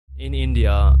In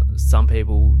India, some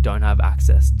people don't have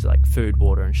access to like food,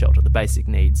 water and shelter, the basic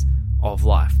needs of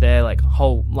life. Their like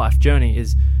whole life journey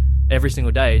is every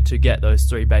single day to get those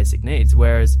three basic needs,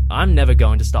 whereas I'm never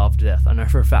going to starve to death. I know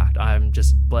for a fact I'm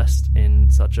just blessed in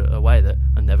such a way that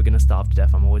I'm never going to starve to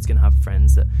death. I'm always going to have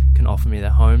friends that can offer me their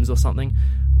homes or something,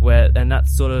 and that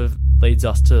sort of leads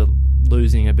us to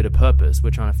losing a bit of purpose.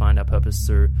 We're trying to find our purpose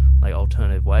through like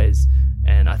alternative ways,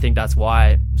 and I think that's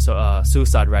why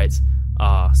suicide rates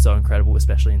are so incredible,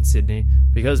 especially in Sydney,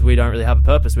 because we don't really have a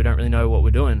purpose. We don't really know what we're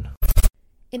doing.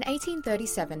 In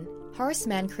 1837, Horace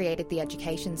Mann created the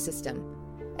education system,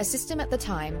 a system at the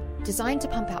time designed to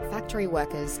pump out factory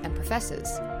workers and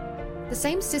professors. The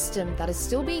same system that is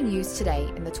still being used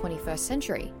today in the 21st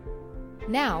century.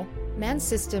 Now, Mann's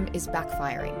system is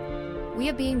backfiring. We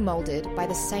are being moulded by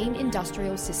the same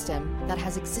industrial system that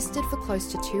has existed for close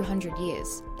to 200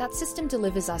 years. That system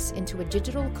delivers us into a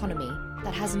digital economy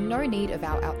that has no need of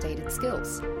our outdated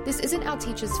skills. This isn't our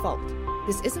teachers' fault.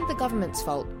 This isn't the government's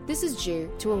fault. This is due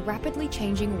to a rapidly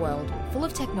changing world full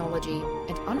of technology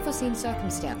and unforeseen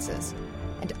circumstances.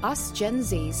 And us Gen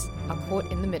Zs are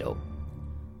caught in the middle.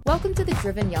 Welcome to the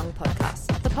Driven Young Podcast,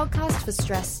 the podcast for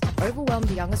stressed, overwhelmed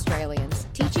young Australians,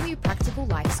 teaching you practical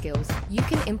life skills you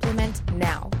can implement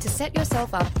now to set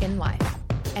yourself up in life.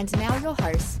 And now your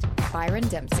host, Byron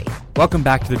Dempsey. Welcome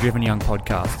back to the Driven Young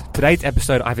Podcast. Today's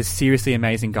episode, I have a seriously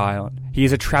amazing guy on. He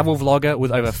is a travel vlogger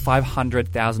with over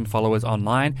 500,000 followers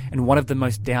online and one of the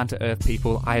most down-to-earth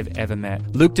people I have ever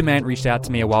met. Luke Demant reached out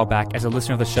to me a while back as a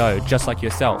listener of the show, just like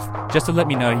yourself, just to let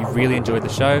me know he really enjoyed the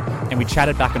show, and we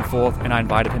chatted back and forth and I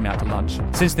invited him out to lunch.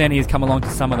 Since then, he has come along to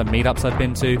some of the meetups I've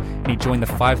been to, and he joined the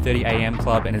 5:30am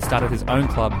club and has started his own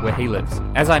club where he lives.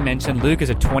 As I mentioned, Luke is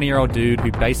a 20-year-old dude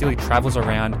who basically travels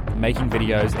around making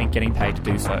videos and getting paid to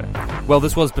do so. Well,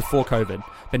 this was before COVID,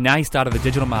 but now he started a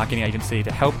digital marketing agency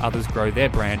to help others grow their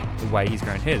brand the way he's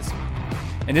grown his.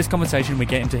 In this conversation, we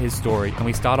get into his story and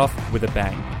we start off with a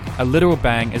bang. A literal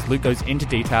bang as Luke goes into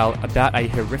detail about a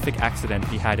horrific accident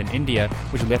he had in India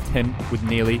which left him with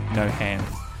nearly no hands,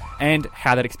 and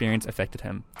how that experience affected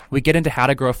him. We get into how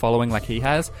to grow a following like he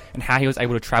has, and how he was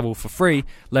able to travel for free,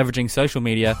 leveraging social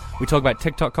media. We talk about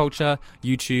TikTok culture,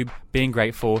 YouTube, being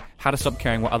grateful, how to stop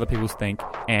caring what other people think,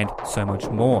 and so much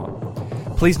more.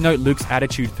 Please note Luke's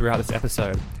attitude throughout this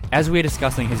episode. As we are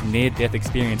discussing his near-death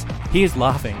experience, he is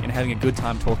laughing and having a good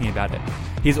time talking about it.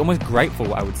 He is almost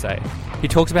grateful, I would say. He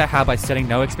talks about how by setting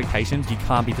no expectations, you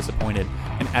can't be disappointed,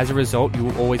 and as a result, you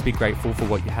will always be grateful for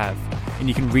what you have. And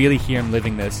you can really hear him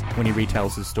living this when he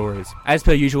retells his stories. As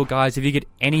per usual, guys, if you get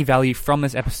any value from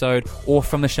this episode or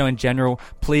from the show in general,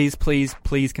 please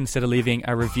consider leaving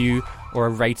a review or a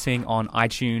rating on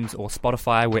iTunes or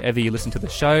Spotify, wherever you listen to the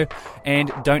show.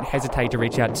 And don't hesitate to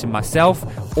reach out to myself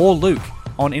or Luke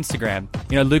on Instagram.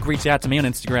 You know, Luke reached out to me on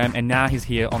Instagram and now he's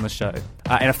here on the show.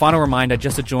 And a final reminder,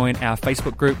 just to join our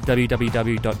Facebook group,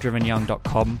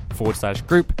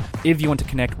 www.drivenyoung.com/group, if you want to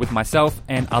connect with myself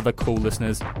and other cool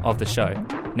listeners of the show.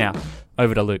 Now,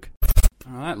 over to Luke.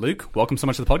 All right, Luke, welcome so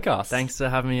much to the podcast. Thanks for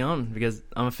having me on, because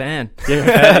I'm a fan.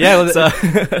 Yeah, well,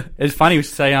 it's funny we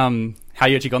should say how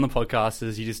you actually got on the podcast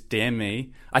is you just DM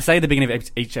me. I say at the beginning of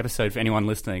each episode for anyone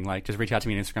listening, like, just reach out to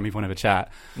me on Instagram if you want to have a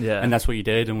chat. Yeah. And that's what you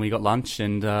did, and we got lunch,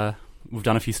 and we've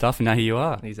done a few stuff, and now here you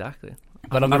are. Exactly.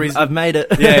 But I've made it.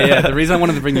 Yeah. The reason I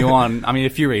wanted to bring you on, I mean, a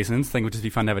few reasons. I think it would just be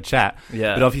fun to have a chat.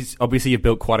 Yeah. But obviously you've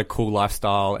built quite a cool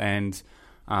lifestyle and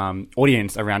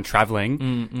audience around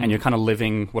traveling, and you're kind of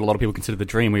living what a lot of people consider the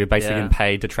dream, where you're basically getting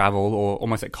paid to travel, or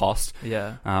almost at cost.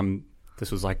 Yeah.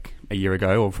 This was like a year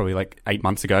ago, or probably like 8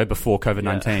 months ago, before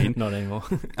COVID-19. Yeah, not anymore.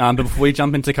 But before we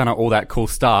jump into kind of all that cool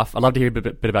stuff, I'd love to hear a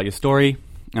bit about your story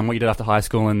and what you did after high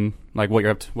school, and like what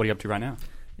are you up to right now?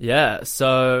 Yeah,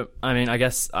 so, I mean, I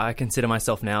guess I consider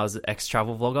myself now as an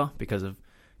ex-travel vlogger because of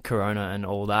Corona and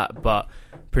all that, but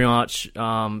pretty much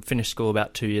finished school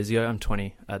about 2 years ago. I'm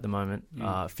 20 at the moment.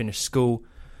 Finished school,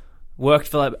 worked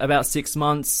for like about 6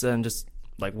 months, and just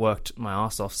like worked my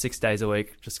ass off 6 days a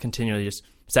week, just continually just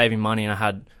saving money. And I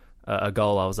had a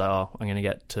goal. I was like, I'm going to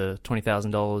get to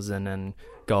 $20,000 and then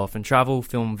go off and travel,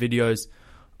 film videos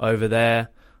over there.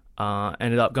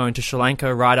 Ended up going to Sri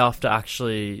Lanka right after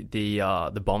actually the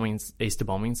bombings, Easter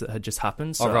bombings that had just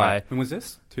happened. So right. When was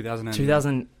this?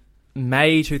 2000?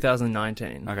 May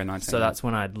 2019. Okay, 19. So that's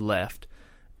when I'd left.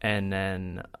 And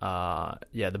then, the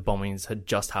bombings had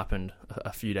just happened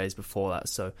a few days before that.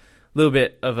 So a little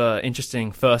bit of a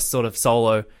interesting first sort of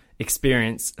solo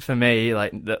experience for me.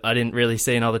 Like, I didn't really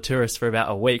see another tourist for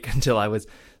about a week until I was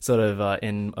sort of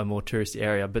in a more touristy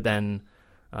area. But then,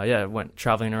 went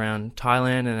traveling around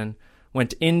Thailand, and then went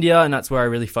to India, and that's where I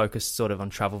really focused sort of on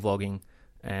travel vlogging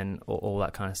and all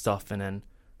that kind of stuff. And then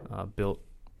built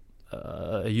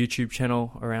a YouTube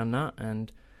channel around that,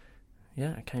 and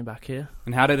yeah, I came back here.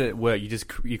 And how did it work?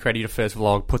 You created your first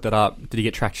vlog, put that up. Did you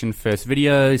get traction first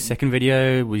video, second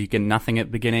video? Were you getting nothing at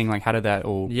the beginning? Like, how did that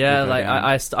all? Yeah, like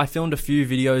I filmed a few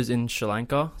videos in Sri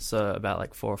Lanka, so about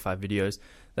like 4 or 5 videos.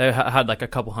 They had like a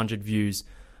couple hundred views,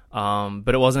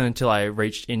 but it wasn't until I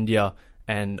reached India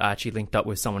and I actually linked up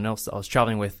with someone else that I was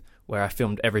traveling with, where I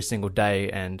filmed every single day,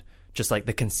 and just like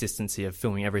the consistency of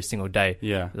filming every single day.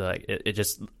 Yeah. Like it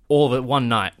just, all of it one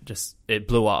night, just it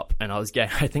blew up, and I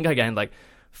think I gained like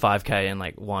 5K in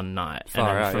like one night. And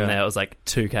then from there it was like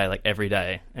 2K like every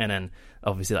day. And then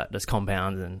obviously that just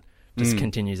compounds and just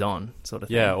continues on, sort of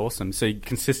thing. Yeah, awesome. So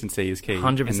consistency is key.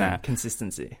 100%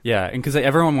 consistency. Yeah, and because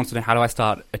everyone wants to know, how do I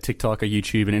start a TikTok, a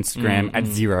YouTube, an Instagram at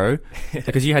zero?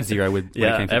 Because you had zero with when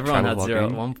it came to everyone travel had vlogging. zero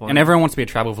at one point. And everyone wants to be a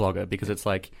travel vlogger, because it's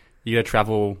like you got to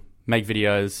travel, make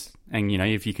videos, and you know,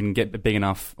 if you can get a big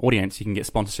enough audience, you can get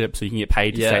sponsorships, so you can get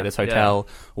paid to stay at this hotel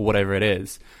or whatever it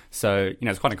is. So, you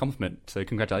know, it's quite a compliment. So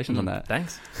congratulations on that.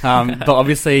 Thanks. But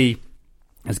obviously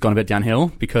it's gone a bit downhill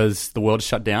because the world's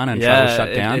shut down and travel's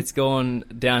shut down. It's gone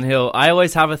downhill. I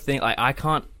always have a thing, like I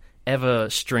can't ever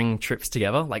string trips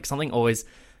together. Like something always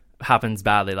happens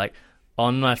badly. Like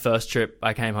on my first trip,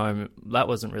 I came home. That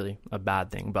wasn't really a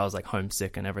bad thing, but I was like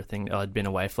homesick and everything. I'd been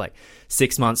away for like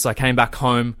 6 months. So I came back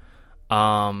home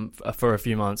for a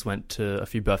few months, went to a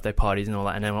few birthday parties and all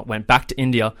that, and then went back to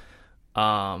India.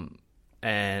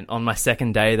 And on my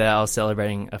second day there, I was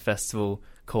celebrating a festival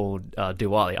called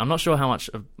Diwali. I'm not sure how much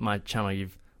of my channel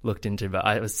you've looked into, but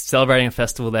I was celebrating a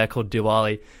festival there called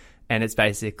Diwali, and it's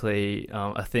basically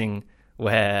a thing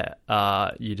where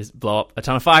you just blow up a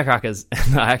ton of firecrackers.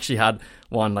 And I actually had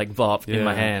one like blow up in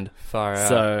my hand. Far out.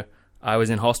 So I was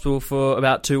in hospital for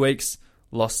about 2 weeks,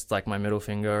 lost like my middle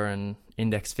finger and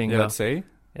index finger. Yeah, let's see.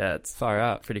 Yeah, it's Far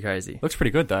out. pretty crazy. Looks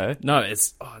pretty good though. No,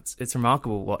 it's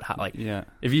remarkable what Yeah.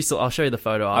 If you saw, I'll show you the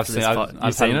photo after this.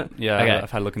 You've seen it? Yeah, okay.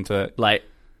 I've had a look into it. Like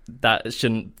that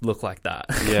shouldn't look like that.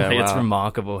 Yeah, like, it's wow.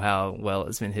 remarkable how well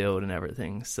it's been healed and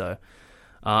everything. So,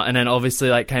 and then obviously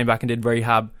like came back and did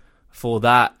rehab for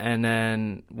that, and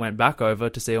then went back over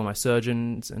to see all my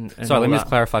surgeons and Sorry, let me just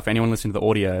clarify for anyone listening to the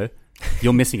audio.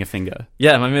 You're missing a finger.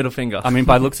 Yeah, my middle finger. I mean,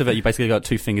 by the looks of it, you basically got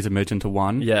 2 fingers merged into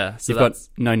one. Yeah, so You've got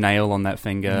no nail on that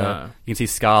finger. No. You can see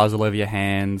scars all over your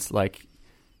hands. Like,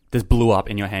 there's blew up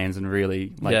in your hands, and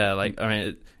really, like, yeah, like I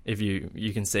mean, if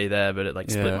you can see there, but it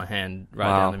like split my hand right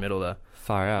down the middle there.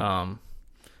 Far out.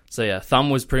 So yeah, thumb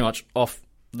was pretty much off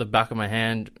the back of my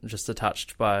hand, just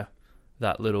attached by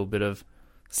that little bit of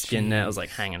skin there. It was like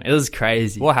hanging. It was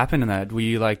crazy. What happened in that? Were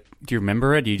you like, do you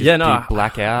remember it? Do you just Yeah, no, do you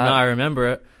black out? No, I remember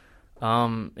it.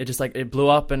 It just like it blew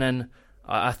up, and then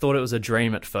I thought it was a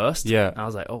dream at first. Yeah. And I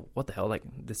was like, oh, what the hell? Like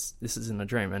this isn't a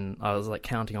dream. And I was like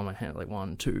counting on my hand, like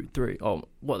 1, 2, 3. Oh,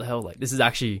 what the hell? Like this is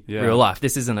actually real life.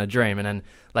 This isn't a dream. And then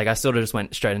like I sort of just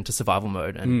went straight into survival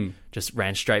mode and just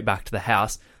ran straight back to the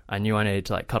house. I knew I needed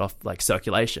to like cut off like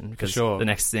circulation, because the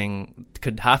next thing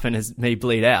could happen is me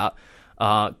bleed out.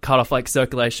 Cut off like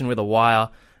circulation with a wire,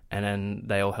 and then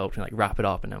they all helped me like wrap it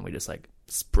up, and then we just like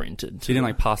sprinted. So you didn't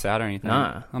like pass out or anything?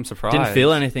 No. I'm surprised. Didn't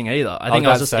feel anything either. I think I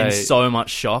was just in so much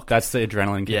shock. That's the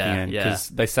adrenaline kicking in. Because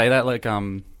they say that like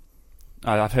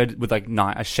I've heard with like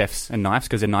chefs and knives,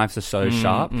 because their knives are so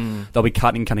sharp, they'll be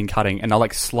cutting, and they'll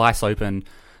like slice open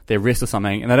their wrist or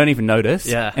something, and they don't even notice.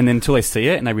 Yeah. And then until they see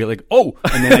it, and they really like, oh,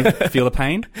 and then they feel the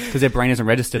pain, because their brain hasn't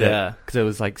registered it, because it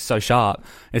was like so sharp.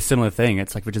 It's a similar thing.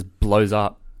 It's like it just blows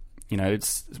up. You know,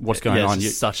 it's what's going on.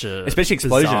 It's such a especially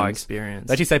explosions. Bizarre experience.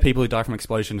 They actually say people who die from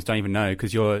explosions don't even know,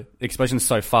 because your explosion's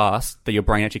so fast that your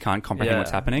brain actually can't comprehend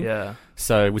what's happening. Yeah.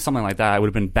 So with something like that, it would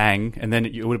have been bang, and then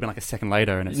it would have been like a second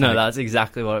later. And it's that's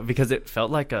exactly what. Because it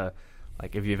felt like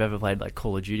like if you've ever played like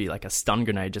Call of Duty, like a stun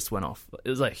grenade just went off. It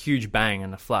was like a huge bang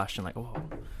and a flash, and like, oh,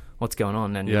 what's going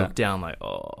on? And you look down, like,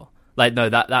 oh, like no,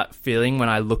 that feeling when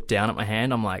I looked down at my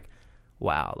hand, I'm like,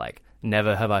 wow, like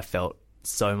never have I felt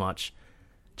so much.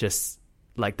 Just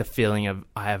like the feeling of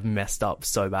I have messed up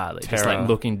so badly. Terror. Just like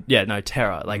looking,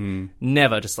 terror. Like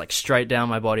never, just like straight down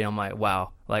my body. I'm like, wow,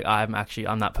 like I'm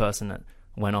that person that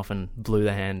went off and blew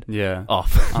the hand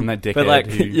off. I'm that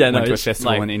dickhead who went to a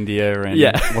festival in India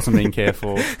and wasn't being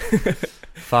careful.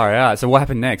 Far out. So what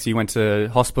happened next? You went to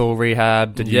hospital,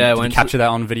 rehab. Did you capture that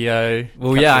on video?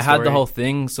 Well, I had the whole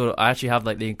thing. Sort of. I actually have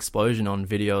like the explosion on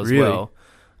video as well.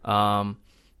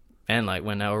 And like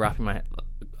when they were wrapping my,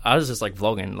 I was just like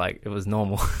vlogging, like it was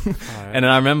normal. And then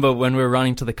I remember when we were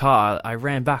running to the car, I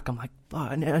ran back. I'm like, oh,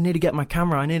 I need to get my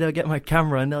camera. And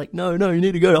they're like, no, you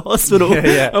need to go to hospital.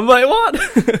 I'm like, what?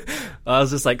 I was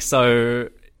just like so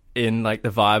in like the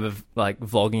vibe of like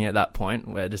vlogging at that point,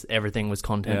 where just everything was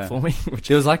content for me, which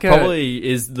It was like probably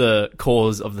is the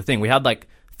cause of the thing. We had like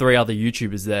 3 other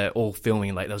YouTubers there all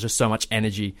filming. Like there was just so much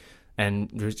energy,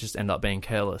 and it just ended up being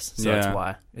careless. So that's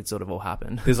why it sort of all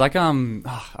happened. There's like I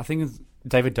think it's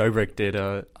David Dobrik did I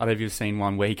don't know if you've seen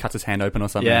one where he cuts his hand open or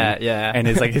something. Yeah. And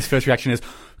it's like his first reaction is,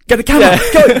 get the camera,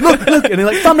 go, look, and they're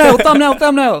like,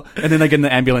 thumbnail, and then they get in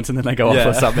the ambulance and then they go off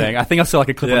or something. I think I saw like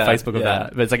a clip on Facebook of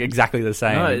that, but it's like exactly the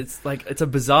same. No, it's like, it's a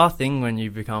bizarre thing when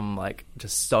you become like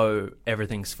just so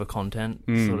everything's for content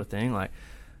sort of thing. Like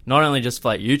not only just for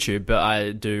like YouTube, but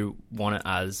I do want it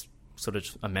as sort of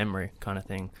a memory kind of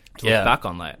thing to look back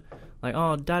on. Like,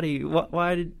 oh, Daddy, what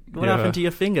happened to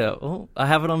your finger? Oh, I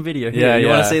have it on video. Here. You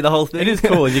want to see the whole thing? It is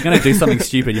cool. If you're going to do something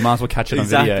stupid, you might as well catch it on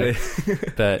video.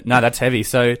 But no, that's heavy.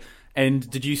 So, and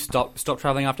did you stop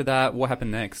traveling after that? What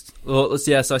happened next? Well,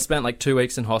 so I spent like 2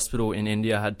 weeks in hospital in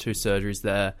India. I had 2 surgeries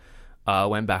there.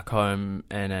 Went back home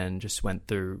and then just went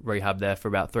through rehab there for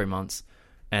about 3 months.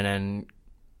 And then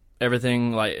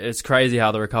everything, like, it's crazy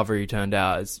how the recovery turned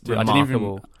out. It's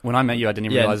remarkable. When I met you, I didn't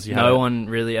even realize you had no one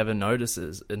really ever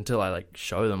notices until I like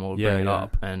show them or bring it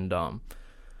up. And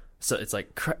so it's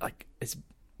like it's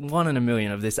 1 in a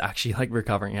million of this actually like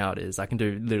recovering out is I can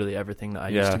do literally everything that I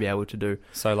used to be able to do.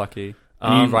 So lucky.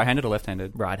 Are you right-handed or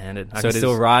left-handed? Right-handed. I can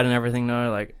still ride and everything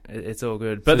though. Like it's all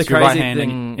good. But so the crazy right hand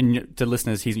thing, and to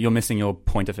listeners, you're missing your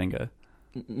pointer finger.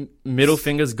 Middle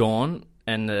finger's gone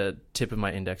and the tip of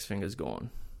my index finger's gone.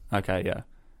 Okay, yeah.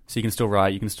 So you can still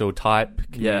write, you can still type.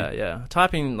 Yeah.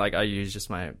 Typing, like, I use just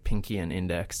my pinky and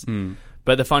index.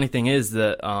 But the funny thing is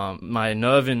that my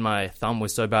nerve in my thumb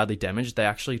was so badly damaged, they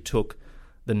actually took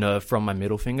the nerve from my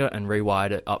middle finger and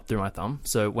rewired it up through my thumb.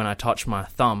 So when I touch my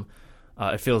thumb,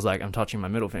 it feels like I'm touching my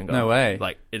middle finger. No way.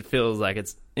 Like, it feels like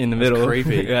it's in the middle.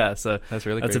 Creepy. Yeah, so that's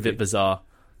really that's creepy. a bit bizarre.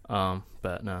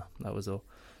 But no, that was all.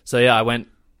 So yeah, I went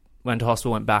to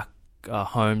hospital, went back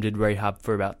home, did rehab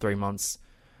for about 3 months.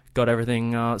 Got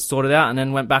everything sorted out and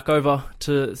then went back over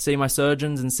to see my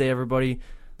surgeons and see everybody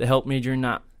that helped me during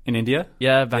that. In India?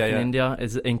 Yeah, back in India.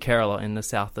 It's in Kerala, in the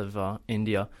south of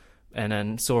India. And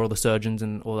then saw all the surgeons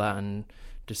and all that and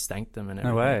just thanked them and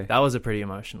everything. No way. That was a pretty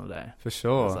emotional day. For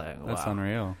sure. I was like, wow. That's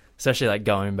unreal. Especially like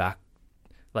going back,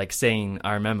 like seeing,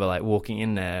 I remember like walking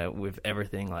in there with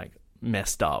everything like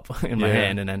messed up in my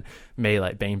hand and then me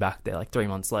like being back there like 3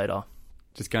 months later.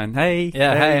 Just going, hey,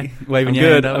 I'm waving your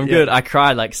good. hand up. I'm good. I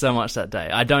cried like so much that day.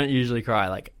 I don't usually cry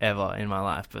like ever in my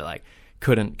life, but like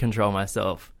couldn't control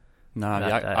myself. No,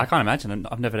 I can't imagine.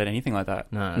 I've never had anything like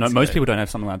that. No, most people don't have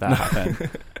something like that happen.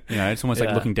 You know, it's almost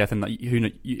like looking death, and like,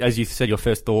 as you said, your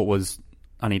first thought was,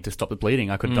 I need to stop the bleeding.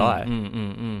 I could die.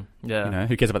 Yeah. You know,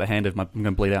 who cares about the hand if I'm going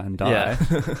to bleed out and die?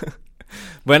 Yeah.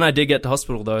 When I did get to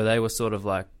hospital, though, they were sort of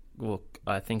like, well,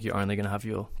 I think you're only going to have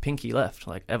your pinky left,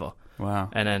 like ever. Wow.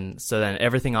 And then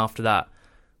everything after that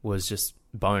was just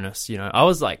bonus, you know. I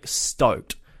was like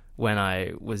stoked when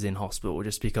I was in hospital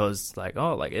just because like,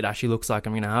 oh, like it actually looks like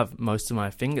I'm going to have most of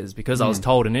my fingers because I was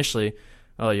told initially,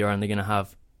 oh, you're only going to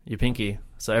have your pinky.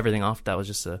 So everything after that was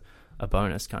just a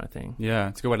bonus kind of thing. Yeah,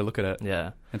 it's a good way to look at it.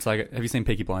 Yeah. It's like, have you seen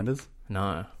Peaky Blinders?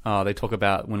 No. Oh, they talk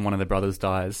about when one of their brothers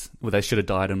dies. Well, they should have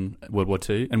died in World War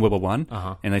II and World War One,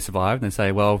 and they survived. And they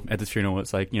say, well, at the funeral,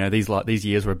 it's like, you know, these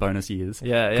years were bonus years.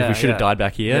 Yeah, because we should have died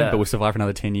back here, but we survived for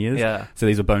another 10 years. Yeah. So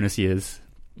these were bonus years.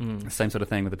 Same sort of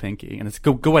thing with the pinky, and it's a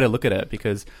good way to look at it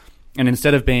because, and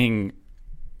instead of being,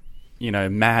 you know,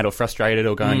 mad or frustrated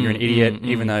or going, you're an idiot,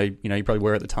 even though, you know, you probably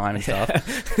were at the time and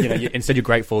stuff. You know, instead you're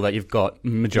grateful that you've got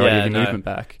majority of your movement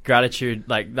back. Gratitude,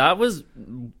 like that was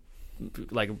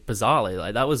like bizarrely,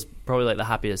 like that was probably like the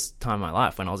happiest time of my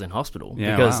life when I was in hospital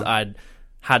because I'd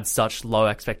had such low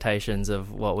expectations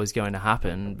of what was going to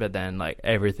happen, but then like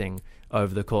everything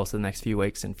over the course of the next few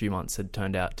weeks and few months had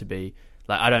turned out to be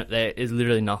like, there is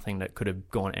literally nothing that could have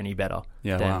gone any better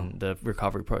than the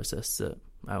recovery process that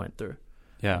I went through.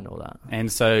 Yeah. And all that.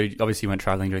 And so obviously you went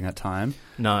traveling during that time.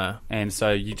 No. And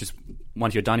so you just,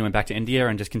 once you're done, you went back to India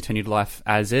and just continued life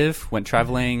as if, went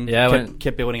traveling,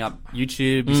 kept building up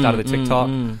YouTube, you started the TikTok.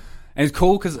 And it's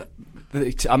cool because,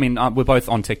 I mean, we're both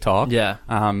on TikTok. Yeah.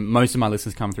 Most of my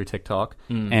listeners come through TikTok.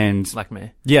 And like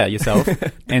me. Yeah, yourself.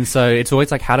 And so it's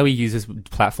always like, how do we use this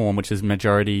platform, which is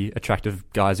majority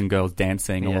attractive guys and girls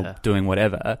dancing or doing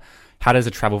whatever? How does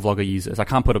a travel vlogger use this? I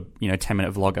can't put a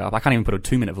 10-minute vlog up. I can't even put a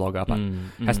 2-minute vlog up.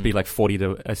 It has to be like 40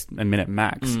 to a minute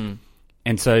max.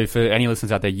 And so for any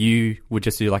listeners out there, you would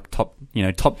just do like top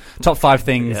 5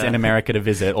 things in America to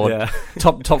visit, or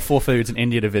top 4 foods in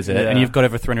India to visit, and you've got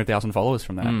over 300,000 followers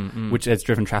from that, which has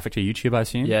driven traffic to YouTube, I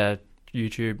assume. Yeah,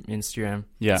 YouTube, Instagram.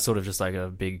 Yeah, it's sort of just like a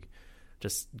big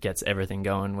just gets everything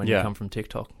going when Yeah. you come from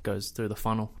TikTok, goes through the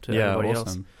funnel to Yeah, everybody else.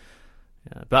 awesome.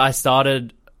 Yeah. But I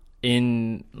started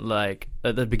in like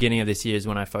at the beginning of this year is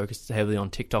when I focused heavily on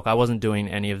TikTok. I wasn't doing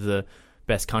any of the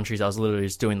best countries. I was literally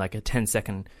just doing like a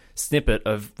 10-second snippet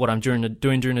of what I'm doing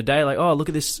during the day. Like, oh, look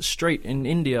at this street in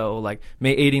India, or like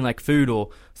me eating like food or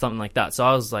something like that. So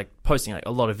I was like posting like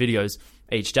a lot of videos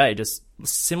each day, just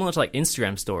similar to like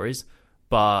Instagram stories,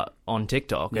 but on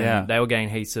TikTok. Yeah. And they were getting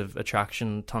heaps of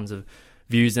attraction, tons of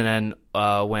views. And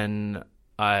then when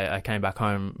I came back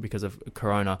home because of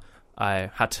Corona,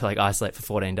 I had to like isolate for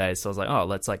 14 days. So I was like, oh,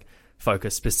 let's like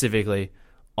focus specifically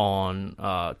on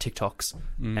TikToks.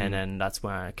 And then that's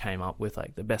where I came up with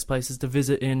like the best places to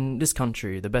visit in this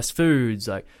country, the best foods,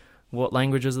 like what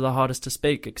languages are the hardest to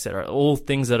speak, etc. All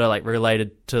things that are like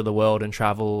related to the world and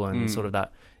travel and sort of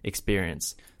that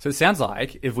experience. So it sounds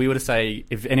like if we were to say,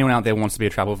 if anyone out there wants to be a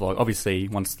travel vlog, obviously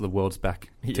once the world's back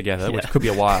together, which could be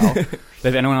a while, but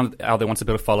if anyone out there wants to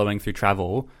build a following through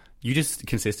travel, you just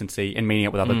consistency and meeting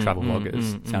up with other travel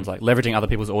vloggers. Sounds like leveraging other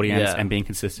people's audience and being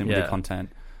consistent with your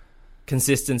content.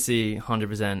 Consistency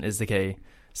 100% is the key,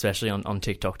 especially on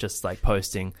TikTok, just like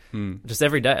posting just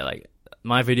every day. Like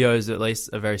my videos at least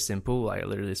are very simple. Like I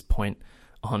literally just point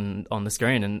on the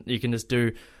screen and you can just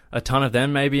do a ton of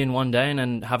them maybe in one day and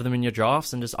then have them in your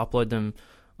drafts and just upload them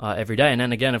every day. And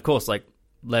then again, of course, like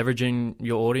leveraging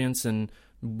your audience and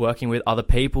working with other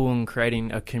people and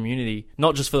creating a community,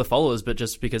 not just for the followers, but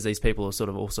just because these people are sort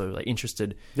of also like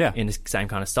interested in the same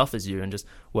kind of stuff as you, and just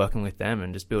working with them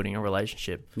and just building a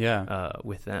relationship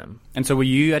with them. And so were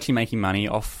you actually making money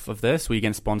off of this? Were you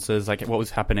getting sponsors? Like what was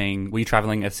happening? Were you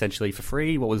traveling essentially for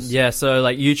free? What was... Yeah, so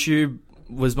like YouTube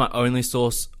was my only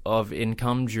source of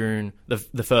income during the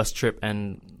first trip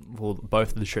and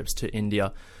both of the trips to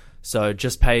India. So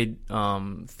just paid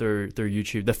through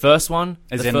YouTube. The first one,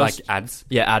 like ads.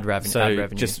 Yeah, ad revenue. So ad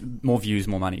revenue. Just more views,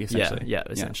 more money. Essentially. Yeah,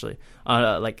 essentially.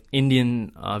 Like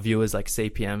Indian viewers, like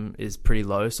CPM is pretty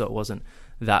low, so it wasn't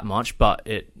that much. But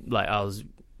it like I was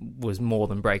more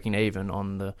than breaking even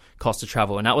on the cost of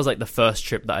travel, and that was like the first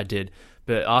trip that I did.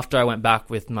 But after I went back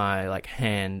with my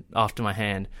hand,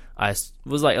 I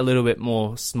was like a little bit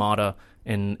more smarter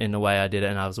in the way I did it,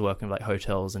 and I was working with like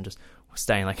hotels and just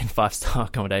staying like in 5-star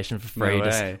accommodation for free,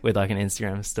 just with like an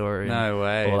Instagram story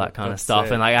and all that kind of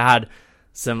stuff. And like I had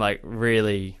some like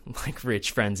really like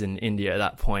rich friends in India at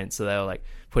that point, so they were like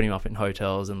putting me up in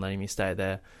hotels and letting me stay at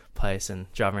their place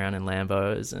and driving around in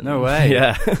Lambos. And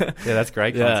yeah, that's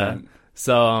great content.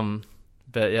 So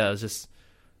but yeah, it was just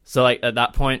so like at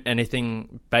that point,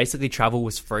 anything basically travel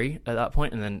was free at that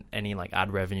point, and then any like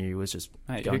ad revenue was just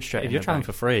going straight. If you're traveling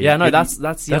for free, yeah, no, that's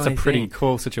a pretty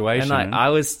cool situation. And like, I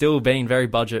was still being very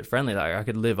budget friendly. Like I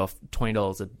could live off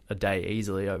 $20 a day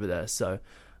easily over there. So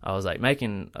I was like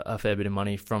making a fair bit of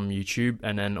money from YouTube,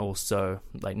 and then also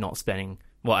like not spending.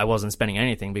 Well, I wasn't spending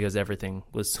anything because everything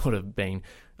was sort of being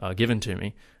given to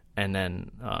me, and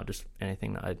then just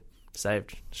anything that I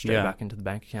saved straight back into the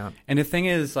bank account. And the thing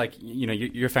is, like, you know,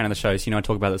 you're a fan of the show, so you know I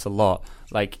talk about this a lot.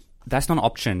 Like, that's not an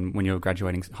option when you're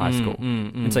graduating high school.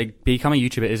 It's like becoming a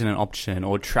YouTuber isn't an option,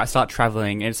 or start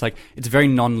traveling. It's like it's a very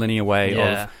non-linear way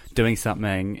of doing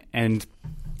something. And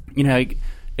you know,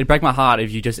 it'd break my heart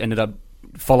if you just ended up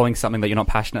following something that you're not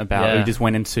passionate about, or you just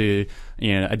went into,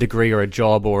 you know, a degree or a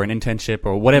job or an internship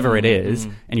or whatever it is,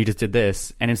 and you just did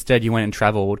this, and instead you went and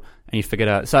traveled and you figured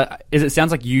out. So it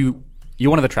sounds like you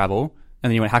wanted to travel,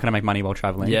 and then you went, how can I make money while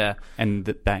traveling? Yeah. And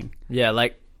bang. Yeah,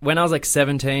 like when I was like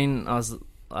 17, I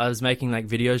was making like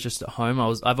videos just at home.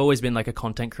 I've always been like a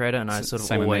content creator, and I sort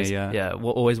of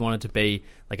always wanted to be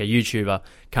like a YouTuber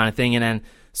kind of thing. And then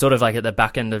sort of like at the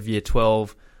back end of year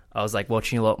 12, I was like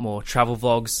watching a lot more travel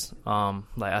vlogs.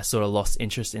 Like I sort of lost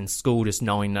interest in school, just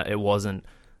knowing that it wasn't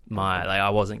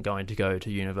I wasn't going to go to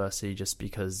university just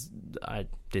because I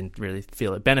didn't really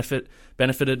feel it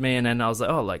benefited me. And then I was like,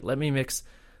 oh, like let me mix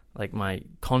like my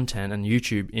content and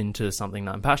YouTube into something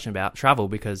that I'm passionate about, travel,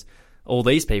 because all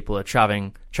these people are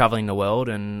traveling the world,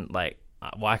 and like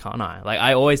why can't I? Like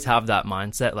I always have that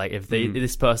mindset, like if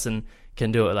this person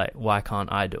can do it, like why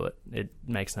can't I do it? It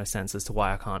makes no sense as to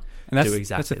why I can't do exactly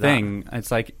that. That's the thing.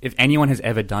 It's like if anyone has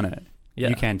ever done it,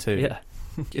 you can too. Yeah.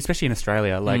 Especially in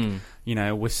Australia, like, you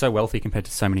know, we're so wealthy compared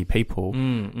to so many people.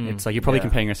 It's like you're probably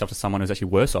comparing yourself to someone who's actually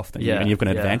worse off than you, and you've got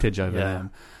an advantage over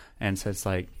them. And so it's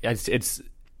like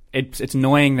it's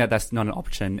annoying that that's not an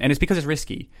option, and it's because it's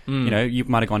risky. You know, you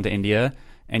might have gone to India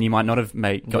and you might not have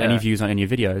got any views on any of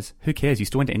your videos. Who cares? You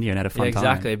still went to India and had a fun time.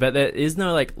 Exactly. But there is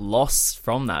no like loss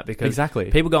from that, because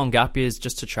people go on gap years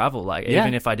just to travel. Like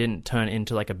even if I didn't turn it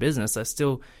into like a business, I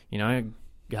still, you know,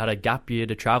 had a gap year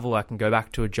to travel. I can go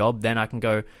back to a job, then I can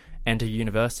go enter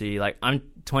university, like I'm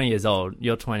 20 years old,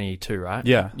 you're 22, right?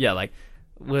 Yeah. Yeah, like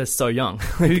we're so young.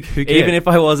 Who cares? Even if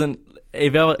I wasn't,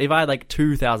 if I had like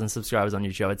 2,000 subscribers on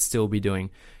YouTube, I'd still be doing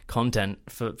content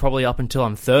for probably up until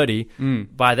I'm 30.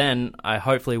 By then, I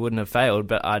hopefully wouldn't have failed,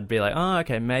 but I'd be like, oh,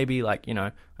 okay, maybe like, you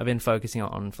know, I've been focusing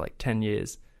on for like 10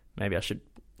 years. Maybe I should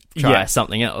try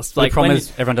something else. Like, the problem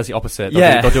is everyone does the opposite.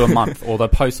 They'll do a month, or they'll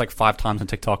post like 5 times on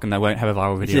TikTok and they won't have a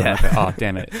viral video. Yeah. And they're like, oh,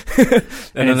 damn it.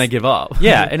 and then they give up.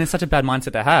 Yeah, and it's such a bad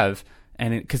mindset to have.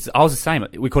 And because I was the same,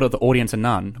 we called it the audience of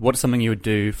none. What's something you would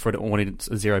do for an audience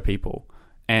of 0 people?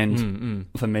 And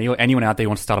for me, or anyone out there who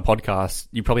wants to start a podcast,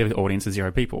 you probably have an audience of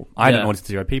 0 people. I had an audience of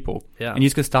 0 people. Yeah. And you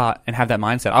just got to start and have that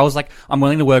mindset. I was like, I'm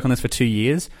willing to work on this for 2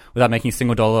 years without making a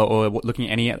single dollar or looking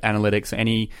at any analytics or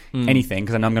anything,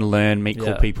 because I know I'm going to learn, meet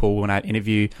cool people when I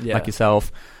interview like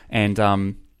yourself. And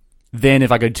then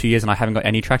if I go 2 years and I haven't got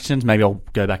any traction, maybe I'll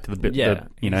go back to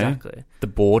the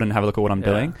board and have a look at what I'm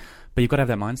doing. But you've got to have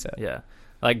that mindset. Yeah.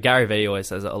 Like Gary Vee always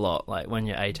says it a lot, like when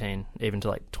you're 18, even to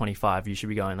like 25, you should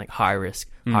be going like high risk,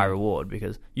 high reward,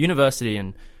 because university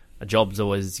and a job's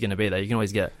always going to be there. You can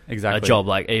always get a job.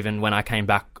 Like even when I came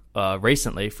back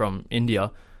recently from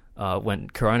India,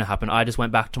 when Corona happened, I just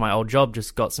went back to my old job,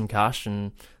 just got some cash,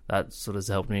 and that sort of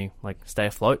helped me like stay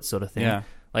afloat sort of thing. Yeah.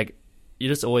 Like you're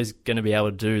just always going to be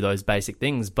able to do those basic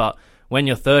things. But when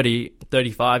you're 30,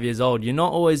 35 years old, you're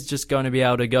not always just going to be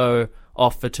able to go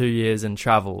off for 2 years and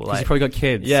travel. Like, you probably got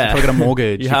kids. Yeah. You probably got a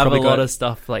mortgage. you have a lot of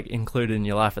stuff like included in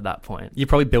your life at that point. You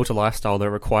probably built a lifestyle that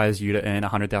requires you to earn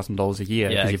 $100,000 a year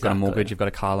because you've got a mortgage, you've got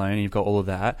a car loan, you've got all of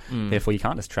that. Therefore, you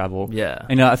can't just travel. Yeah.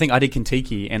 And I think I did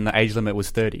Kentucky and the age limit was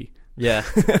 30. Yeah.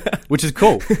 Which is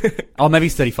cool. Oh, maybe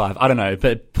it's 35. I don't know.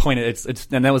 But it's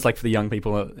and that was like for the young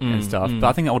people and stuff. But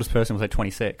I think the oldest person was like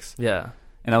 26. Yeah.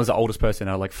 And that was the oldest person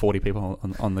out of like 40 people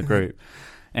on the group.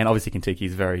 And obviously Kentucky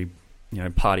is very,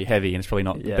 party heavy, and it's probably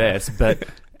not the best, but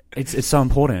it's so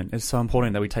important. It's so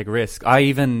important that we take risks.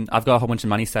 I've got a whole bunch of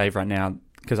money saved right now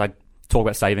because I talk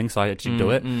about saving, so I actually do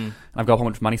it. I've got a whole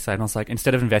bunch of money saved, and I was like,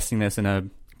 instead of investing this in a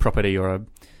property or a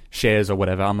shares or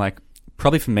whatever, I'm like,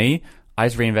 probably for me, I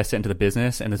just reinvest it into the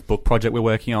business and this book project we're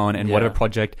working on, and whatever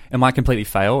project, it might completely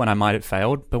fail, and I might have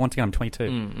failed, but once again, I'm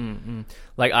 22.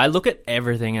 Like, I look at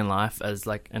everything in life as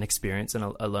like an experience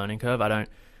and a learning curve. I don't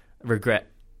regret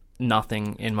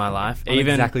nothing in my life.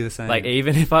 Even exactly the same. Like,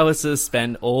 even if I was to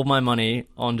spend all my money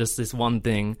on just this one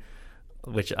thing,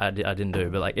 which I didn't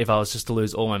do, but like if I was just to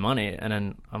lose all my money, and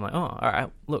then I'm like, oh, all right,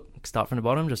 look, start from the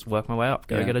bottom, just work my way up,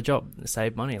 go get a job,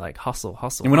 save money, like hustle.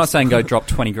 And we're not saying go drop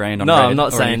 20 grand on no, Reddit I'm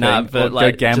not saying anything, that, but go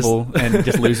like gamble and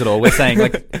just lose it all. We're saying,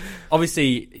 like,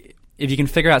 obviously, if you can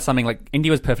figure out something, like India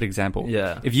was a perfect example.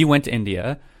 Yeah. If you went to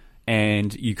India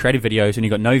and you created videos and you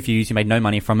got no views, you made no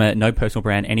money from it, no personal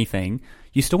brand, anything,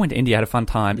 you still went to India, had a fun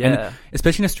time. Yeah. And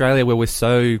especially in Australia, where we're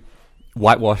so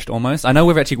whitewashed almost. I know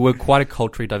we're quite a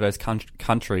culturally diverse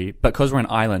country, but because we're an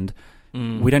island,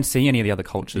 we don't see any of the other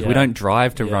cultures. We don't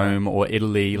drive to Rome or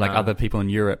Italy like other people in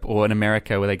Europe or in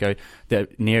America, where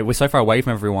we're so far away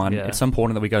from everyone. It's so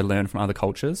important that we go learn from other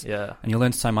cultures. Yeah. And you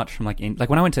learn so much from like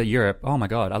when I went to Europe, oh my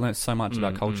God, I learned so much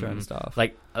about culture and stuff.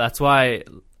 Like, that's why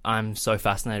I'm so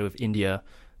fascinated with India.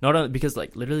 Not only because,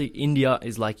 like, literally India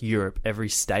is like Europe. Every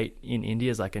state in India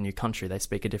is like a new country. They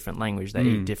speak a different language. They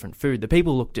eat different food. The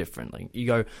people look different. Like, you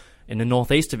go in the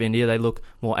northeast of India, they look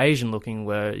more Asian looking,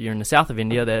 where you're in the south of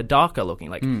India, they're darker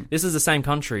looking. Like, this is the same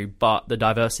country, but the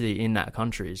diversity in that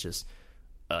country is just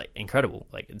incredible.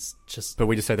 Like, it's just... But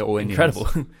we just say they're all Indians.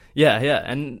 Incredible. Yeah.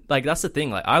 And, like, that's the thing.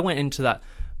 Like, I went into that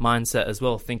mindset as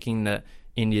well, thinking that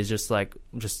India is just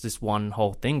this one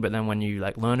whole thing. But then when you,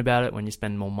 like, learn about it, when you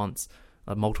spend more months...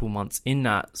 multiple months in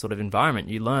that sort of environment,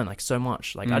 you learn like so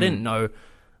much. Like, I didn't know,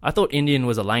 I thought Indian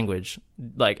was a language.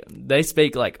 Like, they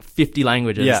speak like 50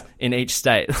 languages in each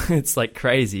state. It's like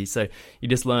crazy. So you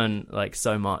just learn like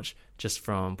so much just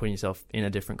from putting yourself in a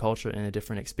different culture, in a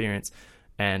different experience.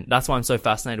 And that's why I'm so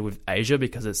fascinated with Asia,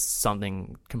 because it's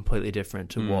something completely different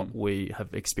to what we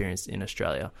have experienced in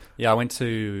Australia. Yeah, I went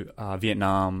to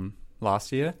Vietnam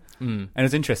last year. And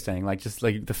it's interesting, like, just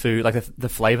like the food, like the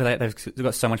flavor, they've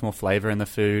got so much more flavor in the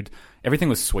food. Everything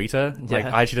was sweeter. Like,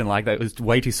 I actually didn't like that. It was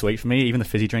way too sweet for me, even the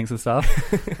fizzy drinks and stuff.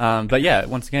 But yeah,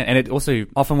 once again, and it also,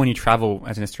 often when you travel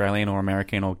as an Australian or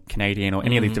American or Canadian or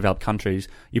any of these developed countries,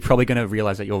 you're probably going to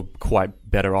realize that you're quite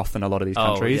better off than a lot of these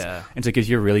countries. And so it gives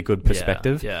you a really good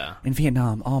perspective. In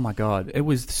Vietnam, oh my God, it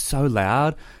was so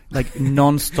loud. Like,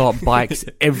 non-stop bikes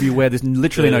everywhere. There's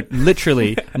literally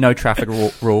no traffic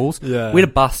rules. We had a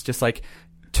bus just like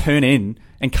turn in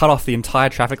and cut off the entire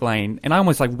traffic lane, and I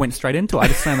almost like went straight into it. I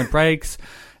just slammed the brakes.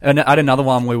 And I had another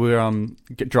one where we were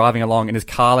driving along, and his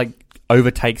car like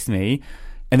overtakes me,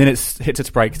 and then it hits its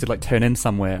brakes to like turn in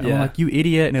somewhere. And I'm like, you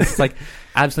idiot! And it's like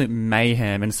absolute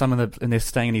mayhem. And and they're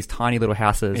staying in these tiny little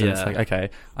houses. And it's like, okay,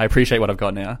 I appreciate what I've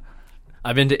got now.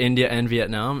 I've been to India and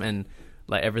Vietnam, and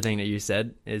like everything that you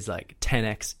said is like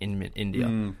 10x in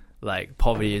India. Like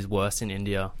poverty is worse in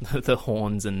India. The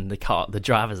horns and the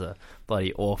drivers are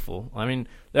bloody awful. I mean,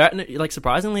 like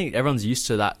surprisingly, everyone's used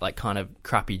to that like kind of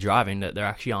crappy driving, that there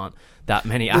actually aren't that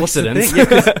many accidents.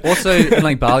 Also in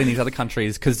like Bali and these other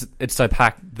countries, because it's so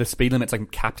packed, the speed limit's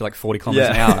like capped to like 40 kilometers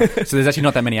an hour. So there's actually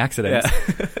not that many accidents.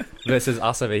 Versus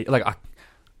us over like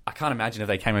I can't imagine if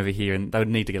they came over here and they would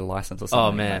need to get a license or something.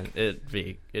 Oh man,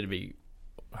 like, it'd be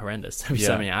horrendous. There'd be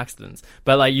so many accidents.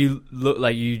 But like you look,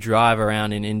 like you drive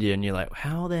around in India and you're like,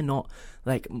 how are there not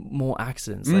like more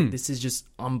accidents? Like this is just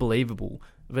unbelievable.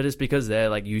 But it's because they're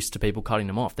like used to people cutting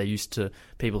them off. They're used to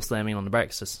people slamming on the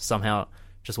brakes. Just somehow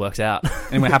just works out.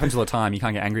 And it happens all the time. You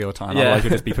can't get angry all the time. Otherwise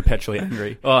you'll just be perpetually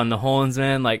angry. Oh, and the horns,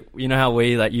 man. Like, you know how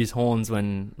we like use horns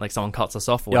when like someone cuts us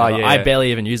off or whatever? I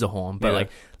barely even use a horn. But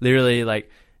like literally, like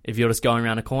if you're just going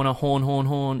around a corner,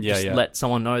 horn, just let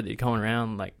someone know that you're coming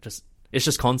around. Like just, it's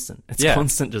just constant. It's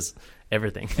constant, just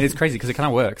everything. And it's crazy because it kind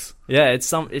of works. Yeah,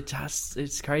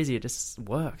 it's crazy. It just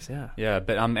works. Yeah.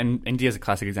 But and India's a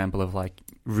classic example of like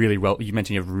really you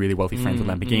mentioned you have really wealthy friends with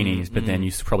Lamborghinis, but then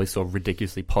you probably saw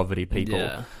ridiculously poverty people.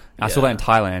 I saw that in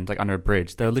Thailand, like under a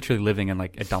bridge. They were literally living in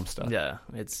like a dumpster. Yeah,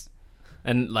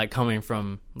 and like coming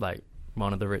from like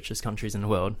one of the richest countries in the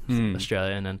world,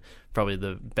 Australia, and then probably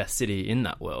the best city in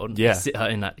that world,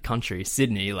 in that country,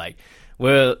 Sydney. Like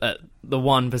we're at the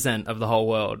 1% of the whole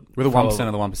world. We're the 1%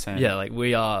 of the 1%. Yeah, like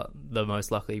we are the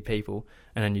most lucky people.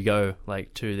 And then you go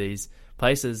like to these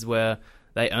places where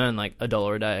they earn like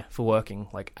 $1 a day for working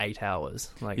like 8 hours.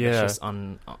 Like it's just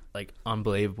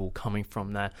unbelievable coming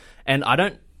from there. And I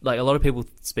don't like, a lot of people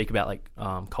speak about like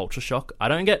culture shock. I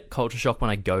don't get culture shock when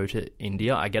I go to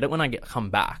India. I get it when I come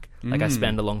back. Like I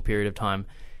spend a long period of time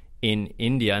in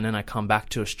India and then I come back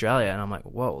to Australia and I'm like,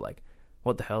 whoa, like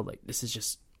what the hell? Like this is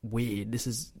just weird. This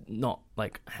is not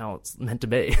like how it's meant to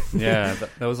be. Yeah,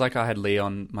 that was like I had Lee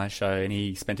on my show and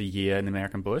he spent a year in the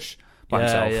American bush by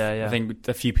himself. I think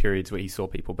a few periods where he saw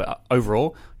people, but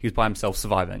overall he was by himself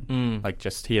surviving. Like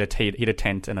just he had a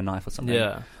tent and a knife or something.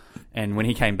 Yeah. And when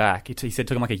he came back, he said it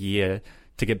took him like a year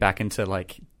to get back into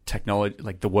like technology,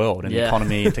 like the world and the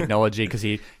economy and technology, because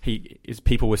his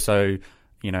people were so,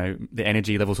 you know, the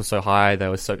energy levels were so high, they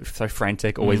were so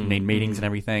frantic, always need meetings and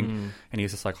everything, and he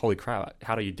was just like, holy crap,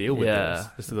 how do you deal with this?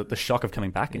 This is the shock of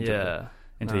coming back into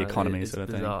the economy sort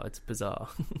of thing. It's bizarre.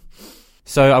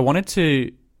 So I wanted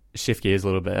to shift gears a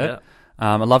little bit.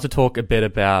 I'd love to talk a bit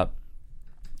about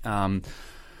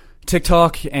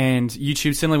TikTok and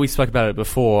YouTube. Similarly, we spoke about it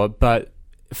before, but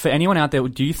for anyone out there,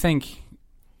 do you think,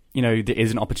 you know, there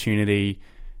is an opportunity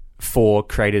for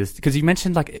creators? Because you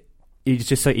mentioned like it's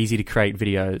just so easy to create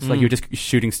videos. Like you're just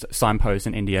shooting signposts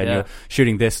in India and you're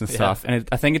shooting this and stuff. And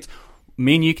I think it's,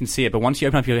 me and you can see it, but once you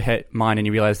open up your mind and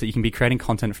you realize that you can be creating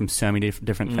content from so many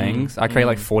different things. I create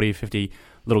like 40, 50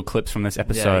 little clips from this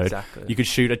episode. Yeah, exactly. You could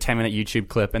shoot a 10-minute YouTube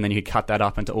clip and then you could cut that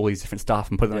up into all these different stuff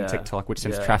and put it on TikTok, which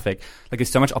sends traffic. Like there's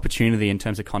so much opportunity in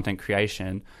terms of content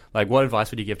creation. Like what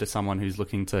advice would you give to someone who's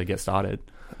looking to get started?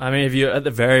 I mean, if you're at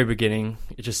the very beginning,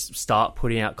 you just start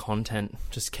putting out content.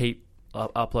 Just keep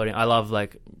uploading. I love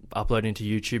like uploading to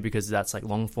YouTube because that's like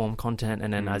long form content,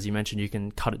 and then as you mentioned, you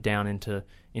can cut it down into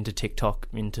TikTok,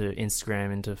 into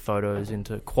Instagram, into photos,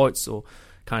 into quotes or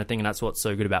kind of thing. And that's what's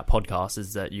so good about podcasts,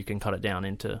 is that you can cut it down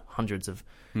into hundreds of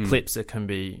clips that can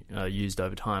be used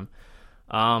over time.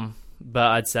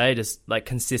 But I'd say just like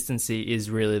consistency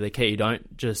is really the key.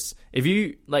 Don't just, if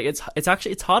you like, it's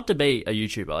hard to be a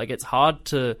YouTuber. Like it's hard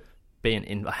to be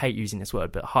I hate using this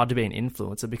word, but hard to be an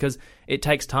influencer because it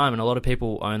takes time, and a lot of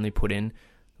people only put in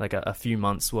like a few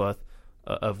months worth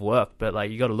of work. But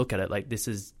like you got to look at it like this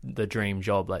is the dream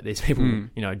job. Like these people,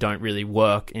 you know, don't really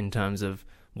work in terms of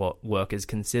what work is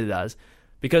considered as,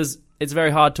 because it's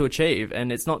very hard to achieve,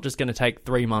 and it's not just going to take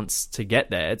 3 months to get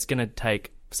there. It's going to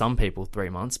take some people 3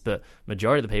 months, but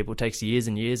majority of the people, it takes years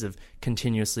and years of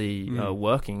continuously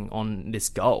working on this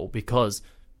goal, because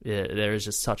there is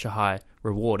just such a high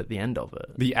reward at the end of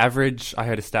it. The average, I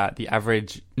heard a stat, the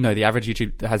average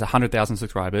YouTube that has 100,000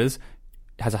 subscribers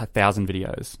has 1,000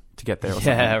 videos to get there or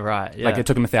something. Yeah, right. Yeah. Like it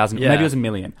took them 1,000, maybe it was 1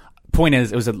 million. Point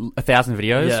is, it was 1,000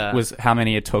 videos was how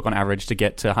many it took on average to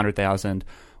get to 100,000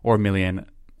 or 1 million.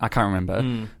 I can't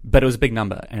remember, but it was a big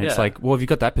number. And it's like, well, if you've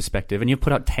got that perspective and you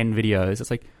put out 10 videos,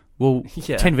 it's like, well,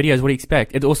 10 videos, what do you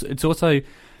expect? It's also, you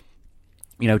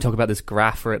know, talk about this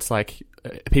graph where it's like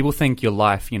people think your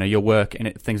life, your work,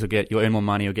 and things you'll earn more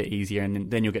money, you'll get easier, and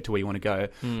then you'll get to where you want to go.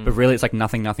 But really, it's like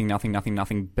nothing, bang, Yeah,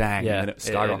 and then it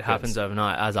skyrockets. it happens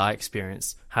overnight, as I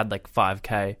experienced. Had like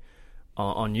 5K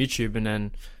on YouTube, and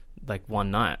then like one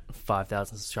night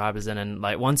 5,000 subscribers, and then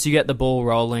like once you get the ball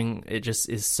rolling, it just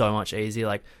is so much easier.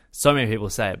 Like so many people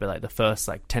say it, but like the first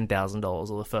like $10,000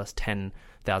 or the first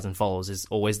 10,000 followers is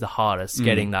always the hardest,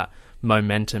 getting that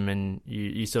momentum, and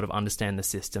you sort of understand the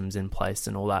systems in place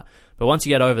and all that. But once you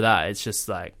get over that, it's just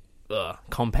like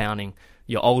compounding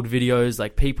your old videos.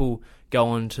 Like people go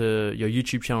onto your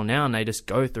YouTube channel now and they just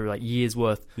go through like years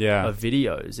worth of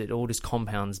videos. It all just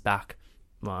compounds back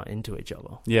into each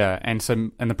other. Yeah, and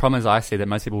the problem is, I see that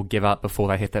most people give up before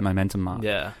they hit that momentum mark.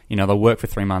 Yeah, they'll work for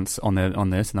 3 months on this,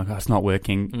 and they'll go, it's not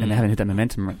working, and they haven't hit that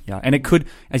momentum. Yeah, and it could,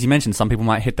 as you mentioned, some people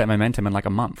might hit that momentum in like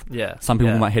a month. Yeah, some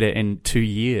people might hit it in 2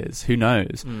 years. Who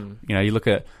knows? You look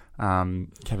at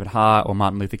Kevin Hart or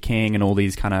Martin Luther King and all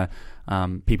these kind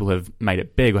of people who have made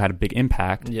it big or had a big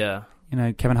impact. Yeah.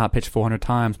 Kevin Hart pitched 400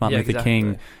 times. Martin Luther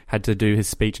King had to do his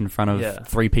speech in front of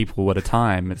 3 people at a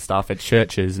time and stuff at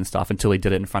churches and stuff until he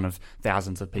did it in front of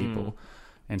thousands of people.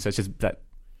 And so it's just that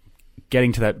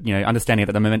getting to that, understanding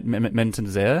that the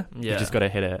momentum's there. Yeah. You just got to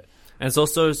hit it. And it's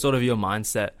also sort of your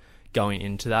mindset going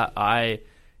into that. I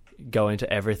go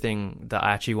into everything that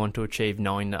I actually want to achieve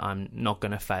knowing that I'm not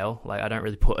going to fail. Like I don't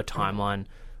really put a timeline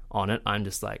on it. I'm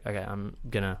just like, okay, I'm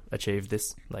gonna achieve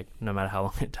this, like no matter how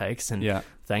long it takes. And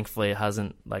thankfully it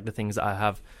hasn't, like the things that I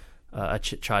have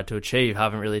tried to achieve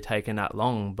haven't really taken that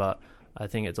long. But I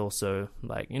think it's also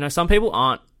like, some people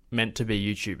aren't meant to be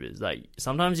YouTubers. Like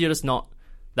sometimes you're just not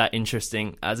that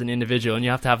interesting as an individual, and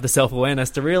you have to have the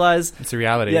self-awareness to realize it's a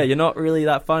reality. Yeah, you're not really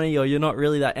that funny, or you're not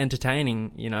really that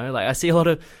entertaining. Like I see a lot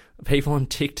of people on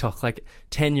TikTok, like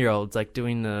 10-year-olds, like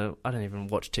doing I don't even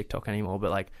watch TikTok anymore,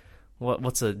 but like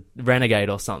what's a renegade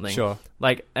or something? Sure.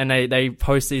 Like, and they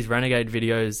post these renegade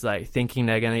videos, like thinking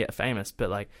they're going to get famous, but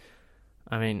like,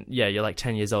 I mean, yeah, you're like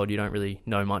 10 years old, you don't really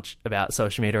know much about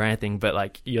social media or anything, but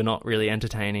like, you're not really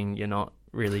entertaining, you're not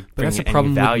really bringing any value. But that's the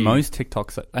problem with most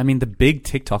TikToks. I mean, the big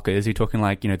TikTokers, you're talking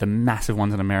like, the massive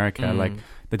ones in America, like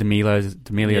the D'Amelios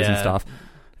and stuff.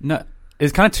 No,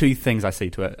 there's kind of 2 things I see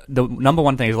to it. The number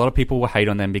one thing is a lot of people will hate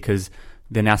on them because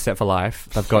they're now set for life.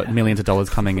 They've got millions of dollars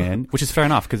coming in, which is fair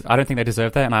enough because I don't think they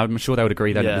deserve that, and I'm sure they would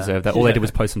agree they didn't deserve that. All they did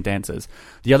was post some dances.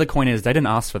 The other coin is they didn't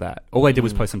ask for that. All they did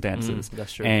was post some dances.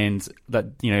 That's true. And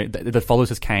that the followers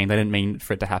just came. They didn't mean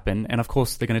for it to happen, and of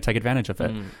course they're going to take advantage of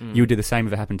it. You would do the same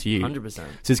if it happened to you. 100%.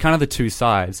 So it's kind of the 2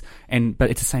 sides, but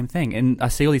it's the same thing. And I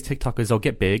see all these TikTokers, they'll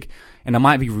get big, and they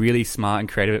might be really smart and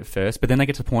creative at first, but then they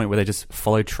get to the point where they just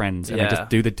follow trends and they just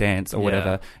do the dance or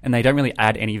whatever, and they don't really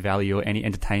add any value or any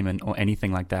entertainment or anything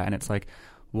like that. And it's like,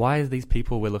 why are these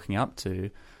people we're looking up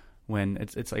to when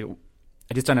it's like,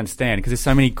 I just don't understand, because there's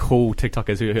so many cool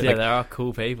TikTokers who there are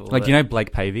cool people. Like,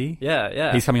 Blake Pavey?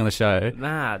 Yeah. He's coming on the show.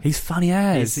 Mad. He's funny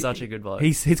as. He's such a good bloke.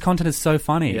 His content is so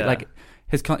funny. Yeah. Like,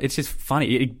 it's just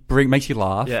funny. It makes you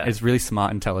laugh. Yeah. It's really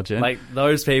smart, intelligent. Like,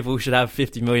 those people should have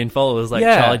 50 million followers, like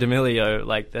Charli D'Amelio.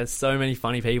 Like, there's so many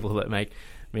funny people that make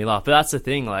me laugh. But that's the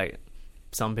thing, like,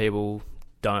 some people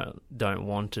don't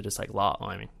want to just, like, laugh.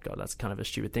 I mean, God, that's kind of a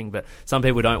stupid thing. But some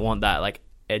people don't want that, like,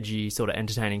 edgy, sort of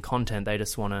entertaining content. They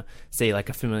just want to see, like,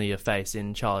 a familiar face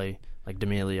in Charli, like,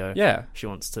 D'Amelio. Yeah. She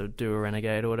wants to do a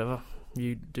renegade or whatever.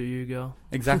 You do you, girl.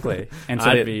 Exactly. And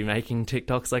so I'd be making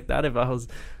TikToks like that if I was...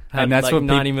 And that's like what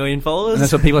 90 million followers. And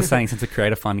that's what people are saying since the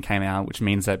Creator Fund came out, which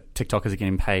means that TikTokers are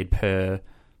getting paid per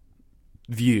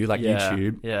view, like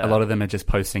YouTube. Yeah. A lot of them are just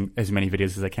posting as many videos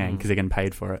as they can because they're getting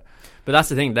paid for it. But that's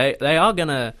the thing. They are going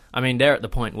to... I mean, they're at the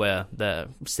point where they're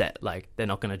set. Like, they're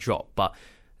not going to drop. But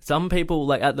some people,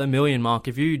 like, at the million mark,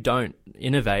 if you don't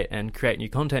innovate and create new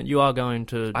content, you are going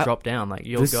to drop down. Like,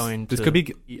 This could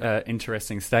be an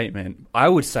interesting statement. I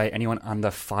would say anyone under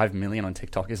 5 million on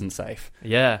TikTok isn't safe.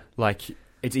 Yeah. Like...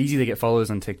 It's easy to get followers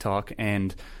on TikTok,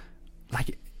 and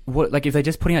like if they're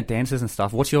just putting out dances and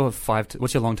stuff, what's your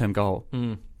long-term goal?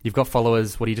 You've got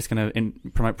followers. What are you just going to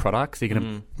promote products? Are you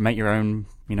going to make your own,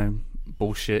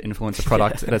 bullshit influencer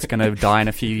product that's going to die in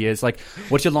a few years? Like,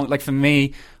 what's your for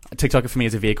me, TikTok for me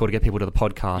is a vehicle to get people to the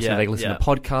podcast. They listen to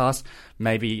podcasts.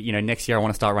 Maybe, next year I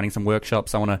want to start running some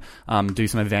workshops. I want to do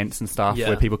some events and stuff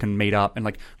where people can meet up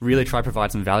and really try to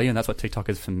provide some value. And that's what TikTok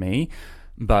is for me.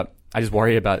 But I just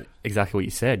worry about exactly what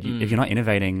you said. If you're not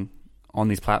innovating on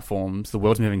these platforms, the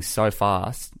world's moving so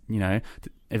fast.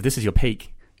 If this is your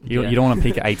peak, you don't want to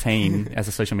peak at 18 as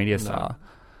a social media star.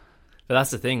 But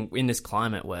that's the thing, in this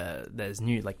climate where there's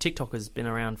new, like TikTok has been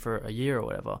around for a year or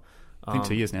whatever. I think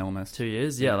 2 years now almost. 2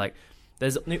 years, yeah. Like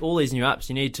there's all these new apps.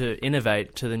 You need to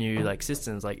innovate to the new like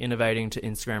systems, like innovating to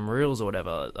Instagram Reels or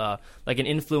whatever. Like an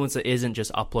influencer isn't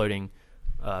just uploading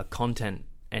content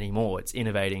anymore. It's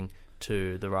innovating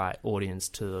to the right audience,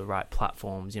 to the right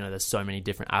platforms. You know, there's so many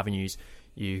different avenues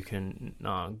you can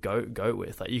go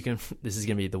with. Like you can, this is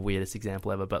gonna be the weirdest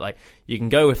example ever, but like you can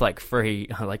go with like free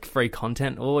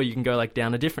content, or you can go like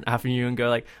down a different avenue and go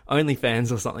like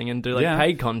OnlyFans or something and do like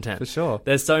paid content. For sure.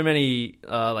 There's so many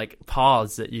like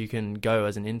paths that you can go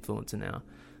as an influencer now,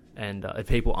 and if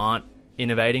people aren't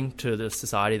innovating to the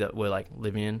society that we're like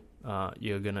living in,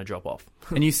 you're gonna drop off.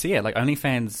 And you see it, like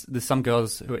OnlyFans, there's some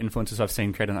girls who are influencers I've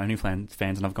seen create on OnlyFans,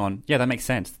 and I've gone, yeah, that makes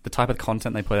sense. The type of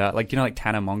content they put out, like, you know, like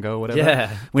Tana Mongo or whatever.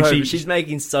 Yeah, when she's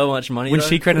making so much money. When though.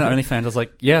 she created an OnlyFans, I was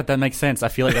like, yeah, that makes sense. I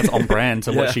feel like that's on brand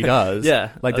to what she does. Yeah,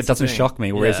 like that doesn't shock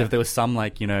me. Whereas Yeah. if there was some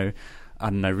like, you know, I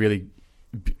don't know, really,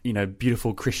 you know,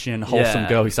 beautiful Christian, wholesome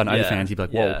girl who started OnlyFans, you'd be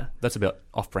like, whoa, that's a bit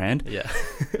off-brand. Yeah.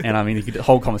 And I mean, you could a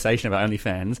whole conversation about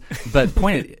OnlyFans. But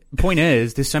point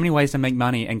is, there's so many ways to make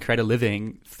money and create a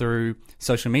living through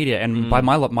social media. And by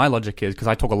my logic is, because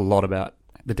I talk a lot about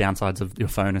the downsides of your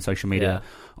phone and social media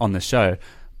on the show,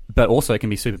 but also it can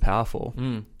be super powerful.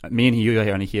 Me and you are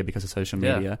only here because of social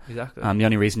media. Yeah, exactly. The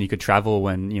only reason you could travel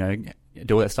and, you know,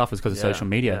 do all that stuff was because of social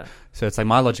media. Yeah. So it's like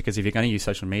my logic is, if you're going to use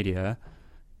social media,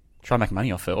 try and make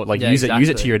money off it, or like use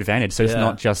it to your advantage. So it's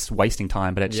not just wasting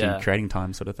time, but actually creating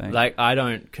time, sort of thing. Like I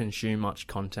don't consume much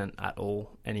content at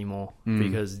all anymore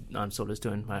because I'm sort of just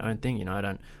doing my own thing. You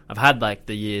know, I've had like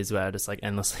the years where I just like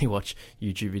endlessly watch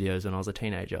YouTube videos when I was a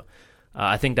teenager.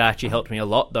 I think that actually helped me a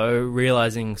lot, though,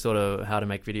 realizing sort of how to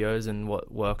make videos and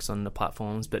what works on the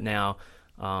platforms. But now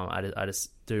I just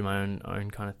do my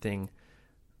own kind of thing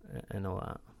and all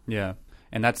that. Yeah.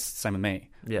 And that's the same with me.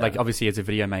 Yeah. Like, obviously, as a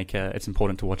video maker, it's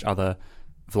important to watch other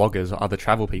vloggers or other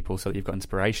travel people so that you've got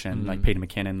inspiration. Like Peter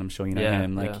McKinnon, I'm sure you know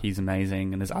him. Like, he's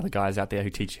amazing. And there's other guys out there who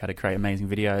teach you how to create amazing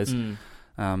videos.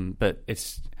 But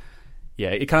it's,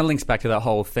 it kind of links back to that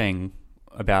whole thing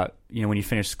about, you know, when you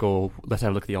finish school, let's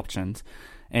have a look at the options.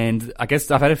 And I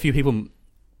guess I've had a few people,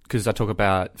 because I talk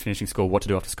about finishing school, what to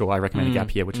do after school. I recommend a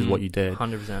gap year, which is what you did.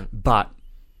 100%. But,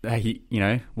 you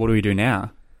know, what do we do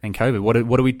now? And COVID,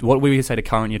 what do we say to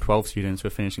current Year 12 students who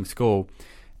are finishing school?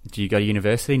 Do you go to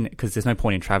university? Because there's no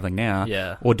point in travelling now.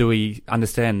 Yeah. Or do we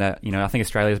understand that, you know, I think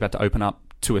Australia is about to open up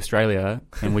to Australia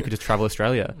and we could just travel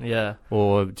Australia? Yeah.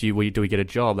 Or do we get a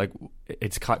job? Like,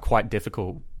 it's quite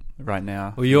difficult right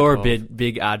now. Well, you're a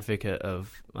big advocate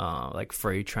of like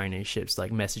free traineeships,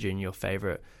 like messaging your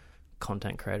favourite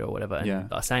content creator or whatever, and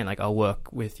saying like, I'll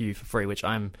work with you for free, which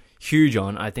I'm huge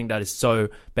on. I think that is so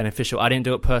beneficial. I didn't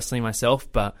do it personally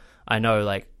myself, but I know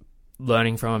like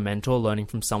learning from a mentor, learning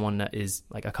from someone that is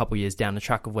like a couple years down the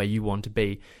track of where you want to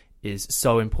be is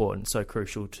so important, so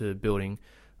crucial to building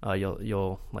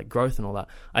your like growth and all that.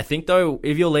 I think though,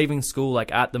 if you're leaving school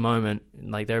like at the moment,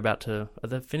 like are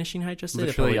they finishing HSC?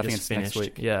 Literally, I think it's next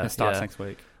week. Yeah, it starts next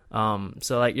week.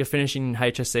 So like you're finishing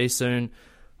HSC soon.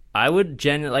 I would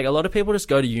generally, like, a lot of people just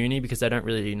go to uni because they don't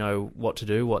really know what to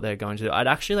do, what they're going to do. I'd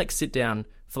actually like sit down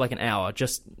for like an hour,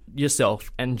 just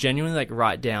yourself, and genuinely like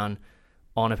write down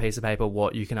on a piece of paper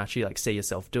what you can actually like see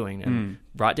yourself doing, and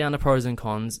write down the pros and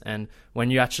cons. And when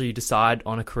you actually decide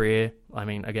on a career, I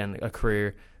mean, again, a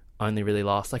career only really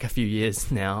lasts like a few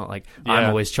years now. Like I'm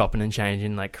always chopping and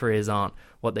changing, like careers aren't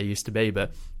what they used to be.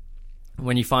 But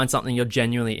when you find something you're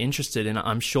genuinely interested in,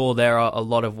 I'm sure there are a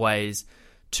lot of ways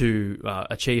to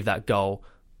achieve that goal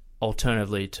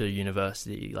alternatively to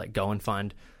university. Like go and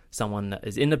find someone that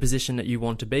is in the position that you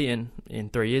want to be in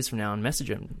 3 years from now and message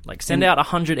them. Like send out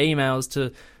 100 emails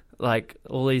to like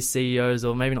all these CEOs,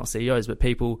 or maybe not CEOs, but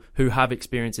people who have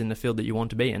experience in the field that you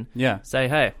want to be in. Yeah. Say,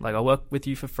 hey, like I'll work with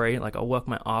you for free. Like I'll work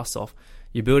my ass off.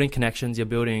 You're building connections, you're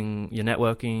building your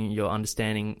networking, you're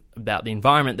understanding about the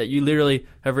environment that you literally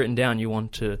have written down you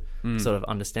want to sort of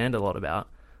understand a lot about.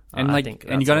 And like,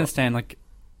 and you got to understand, like,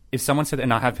 if someone said,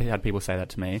 and I have had people say that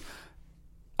to me,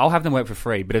 I'll have them work for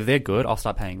free, but if they're good, I'll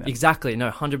start paying them. Exactly.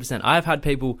 No, 100%. I've had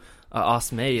people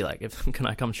ask me, like, if can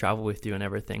I come travel with you and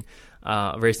everything.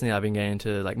 Recently, I've been getting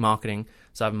into, like, marketing.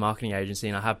 So I have a marketing agency,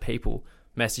 and I have people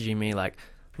messaging me, like,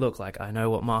 look, like, I know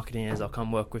what marketing is. I'll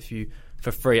come work with you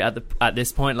for free. At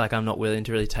this point, like, I'm not willing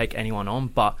to really take anyone on.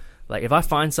 But, like, if I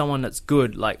find someone that's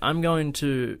good, like, I'm going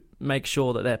to make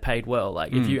sure that they're paid well.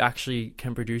 Like, if you actually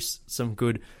can produce some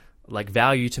good like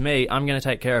value to me, I'm going to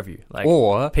take care of you. Like,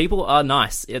 or people are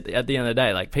nice at the end of the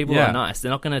day. Like people are nice.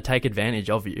 They're not going to take advantage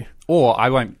of you. Or I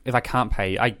won't, if I can't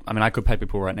pay, I mean, I could pay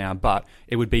people right now, but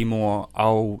it would be more,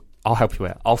 I'll help you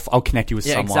out. I'll connect you with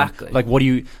someone. Exactly. Like, what do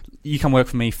you, you come work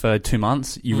for me for 2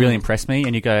 months, you really impress me,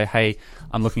 and you go, hey,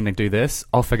 I'm looking to do this,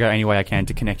 I'll figure out any way I can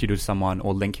to connect you to someone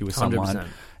or link you with someone. 100%.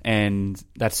 And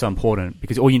that's so important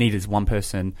because all you need is one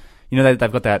person. You know,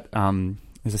 they've got that,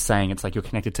 there's a saying, it's like you're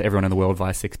connected to everyone in the world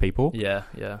via 6 people. Yeah.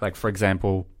 Like, for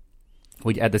example,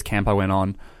 at this camp I went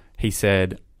on, he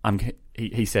said,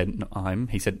 he said,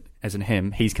 as in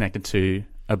him, he's connected to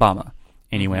Obama.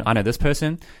 And he went, I know this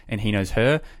person, and he knows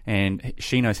her, and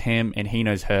she knows him, and he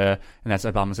knows her, and that's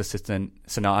Obama's assistant.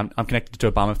 So now I'm connected to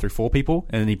Obama through 4 people,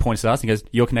 and then he points at us and he goes,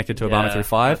 you're connected to Obama through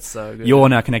 5. That's so good. You're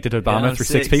now connected to Obama Yeah, through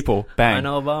 6 people. Bang. I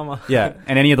know Obama. Yeah,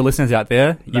 and any of the listeners out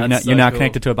there, you're now cool.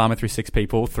 connected to Obama through 6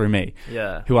 people through me.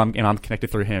 Yeah. I'm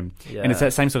connected through him. Yeah. And it's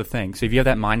that same sort of thing. So if you have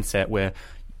that mindset where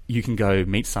you can go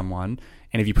meet someone,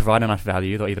 and if you provide enough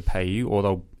value, they'll either pay you or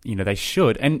they'll, they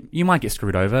should. And you might get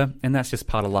screwed over, and that's just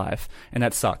part of life, and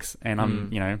that sucks. And I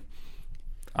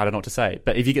don't know what to say,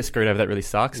 but if you get screwed over, that really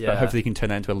sucks. Yeah. But hopefully you can turn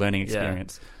that into a learning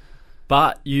experience. Yeah.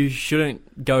 But you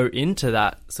shouldn't go into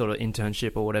that sort of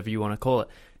internship or whatever you want to call it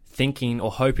thinking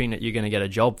or hoping that you're going to get a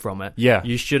job from it. Yeah.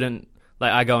 You shouldn't,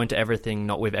 like, I go into everything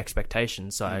not with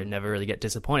expectations, so I never really get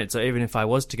disappointed. So even if I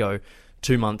was to go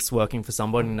 2 months working for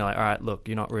somebody and they're like, all right, look,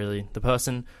 you're not really the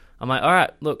person, I'm like, all right,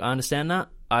 look, I understand that.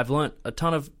 I've learnt a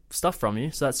ton of stuff from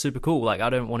you, so that's super cool. Like, I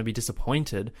don't want to be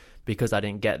disappointed because I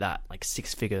didn't get that, like,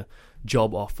 6-figure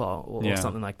job offer or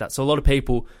something like that. So a lot of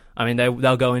people, I mean,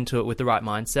 they'll go into it with the right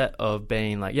mindset of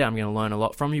being like, yeah, I'm going to learn a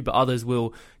lot from you, but others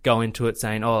will go into it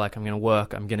saying, oh, like, I'm going to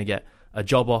work, I'm going to get a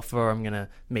job offer, I'm going to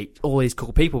meet all these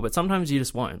cool people, but sometimes you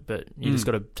just won't. But you just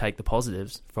got to take the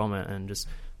positives from it and just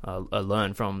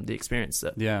learn from the experience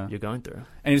that you're going through.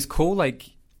 And it's cool, like,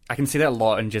 I can see that a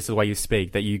lot in just the way you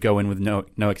speak, that you go in with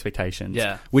no expectations.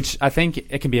 Yeah. Which I think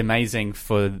it can be amazing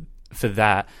for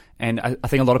that. And I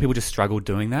think a lot of people just struggle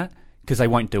doing that because they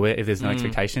won't do it if there's no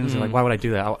expectations. They're like, why would I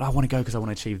do that? I want to go because I want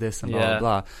to achieve this and blah, blah,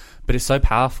 blah. But it's so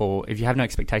powerful. If you have no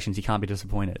expectations, you can't be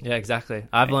disappointed. Yeah, exactly.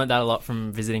 I've learned that a lot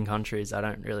from visiting countries. I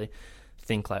don't really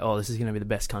think like, oh, this is going to be the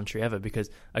best country ever because,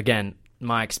 again,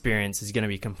 my experience is going to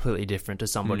be completely different to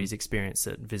somebody's experience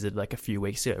that visited like a few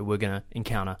weeks ago. We're going to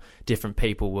encounter different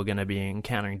people. We're going to be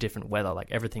encountering different weather. Like,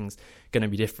 everything's going to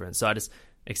be different. So I just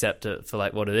accept it for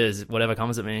like what it is. Whatever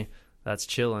comes at me, that's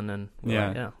chilling. And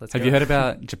let's Have go. you heard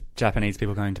about Japanese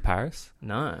people going to Paris?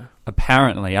 No.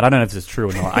 Apparently, I don't know if this is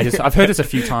true or not. I've heard this a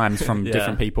few times from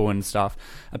different people and stuff.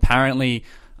 Apparently,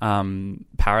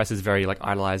 Paris is very like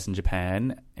idolized in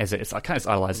Japan, as it's kind of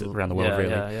idolized around the world, really.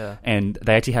 Yeah. And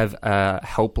they actually have a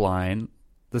helpline,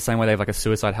 the same way they have like a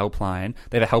suicide helpline.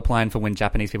 They have a helpline for when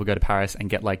Japanese people go to Paris and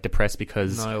get like depressed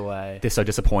because No way. they're so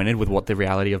disappointed with what the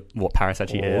reality of what Paris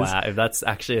actually is. Wow, if that's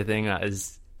actually a thing, that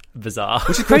is bizarre.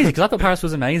 Which is crazy because I thought Paris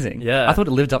was amazing. Yeah. I thought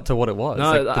it lived up to what it was.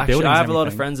 No, like, the actually, buildings I have and a lot of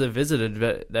everything. friends that have visited,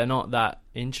 but they're not that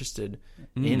interested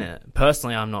in it.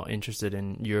 Personally, I'm not interested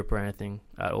in Europe or anything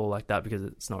at all like that because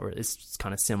it's not really, it's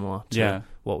kind of similar to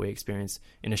what we experience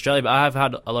in Australia. But I have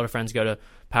had a lot of friends go to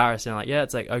Paris and like, yeah,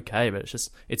 it's like okay, but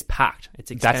it's packed,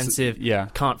 it's expensive,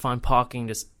 can't find parking,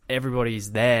 just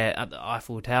everybody's there at the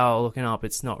Eiffel Tower looking up.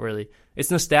 It's not really,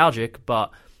 it's nostalgic,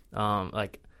 but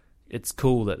like, it's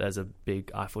cool that there's a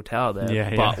big Eiffel Tower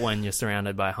there, but when you're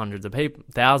surrounded by hundreds of people,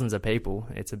 thousands of people,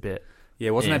 it's a bit... Yeah,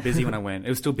 it wasn't that busy when I went. It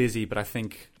was still busy, but I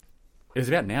think it was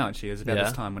about now, actually. It was about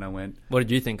this time when I went. What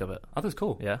did you think of it? I thought it was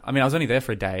cool. Yeah. I mean, I was only there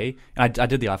for a day. And I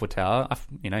did the Eiffel Tower.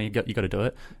 You got to do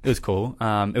it. It was cool.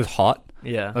 It was hot.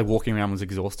 Yeah. Like, walking around was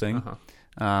exhausting.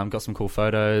 Got some cool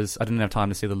photos. I didn't have time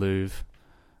to see the Louvre.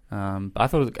 But I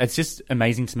thought it's just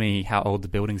amazing to me how old the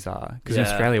buildings are. Because in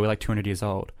Australia, we're like 200 years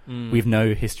old. We have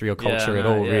no history or culture at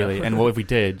all, really. And what if we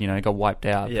did? It got wiped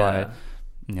out by,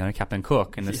 Captain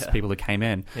Cook and the people that came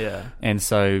in. Yeah. And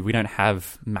so we don't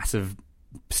have massive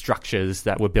structures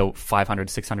that were built 500,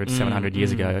 600, 700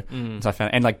 years ago. So I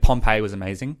found, and like Pompeii was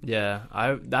amazing. Yeah.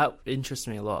 That interests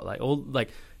me a lot. Like all like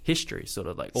history, sort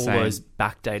of like all Same. those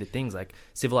backdated things, like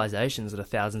civilizations that are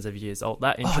thousands of years old.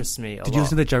 That interests me a lot. Did you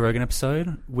listen to the Joe Rogan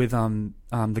episode with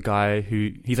the guy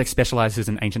who he's like specializes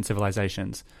in ancient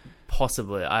civilizations?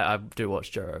 Possibly. I do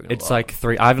watch Joe Rogan. It's like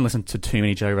I haven't listened to too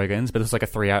many Joe Rogans, but it's like a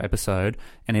 3-hour episode,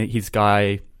 and his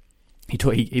guy.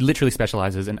 He literally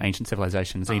specializes in ancient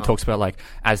civilizations. And he talks about like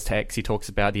Aztecs. He talks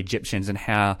about the Egyptians and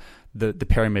how the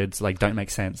pyramids like don't make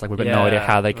sense. Like we've got no idea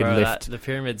how they could lift. The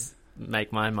pyramids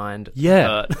make my mind Yeah,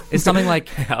 hurt. it's something like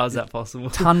how is that possible?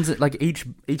 tons. Like each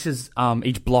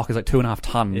block is like 2.5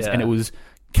 tons, and it was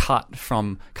cut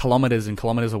from kilometers and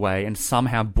kilometers away, and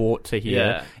somehow brought to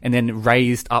here, and then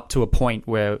raised up to a point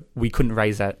where we couldn't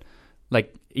raise that.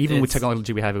 Like even with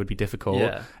technology we have, it would be difficult.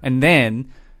 Yeah. And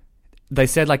then they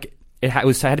said like it had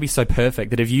to be so perfect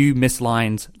that if you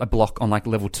mislined a block on like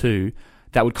level 2,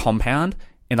 that would compound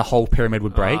and the whole pyramid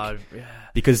would break Yeah.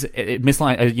 because it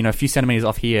misaligned, a few centimeters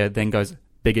off here, then goes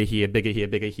bigger here, bigger here,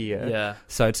 bigger here. Yeah.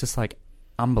 So it's just like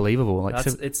unbelievable. Like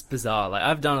It's bizarre. Like,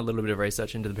 I've done a little bit of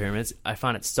research into the pyramids. I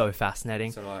find it so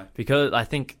fascinating. So do I. Because I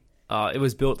think it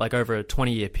was built like over a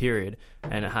 20-year period,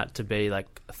 and it had to be like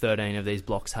 13 of these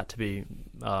blocks had to be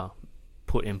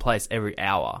put in place every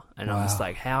hour. And I'm just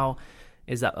like, how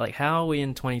is that? Like, how are we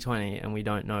in 2020 and we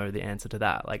don't know the answer to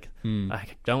that? Like, I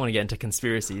don't want to get into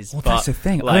conspiracies. Well, but that's the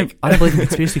thing. Like, I don't believe in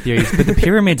conspiracy theories, but the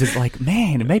pyramids is like,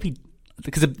 man, maybe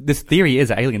because this theory is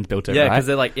that aliens built it, yeah, right? because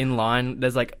they're like in line.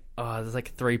 There's like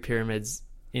 3 pyramids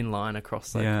in line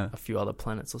across like a few other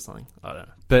planets or something. I don't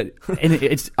know. But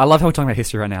I love how we're talking about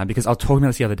history right now, because I was talking about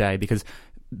this the other day, because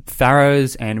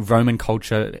pharaohs and Roman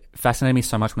culture fascinated me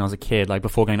so much when I was a kid. Like,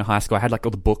 before going to high school, I had like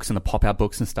all the books and the pop-out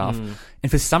books and stuff.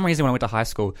 And for some reason, when I went to high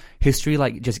school, history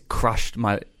like just crushed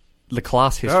the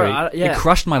class history. It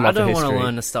crushed my love for history. I don't want to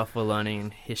learn the stuff we're learning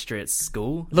in history at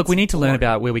school. Look, we need to learn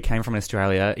about where we came from in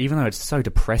Australia, even though it's so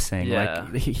depressing. Yeah.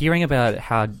 Like, hearing about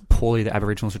how poorly the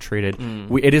Aboriginals were treated,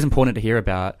 it is important to hear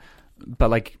about. But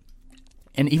like,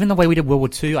 and even the way we did World War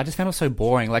II, I just found it so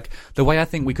boring. Like, the way I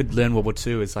think we could learn World War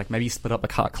II is like maybe split up a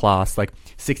class, like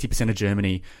 60% of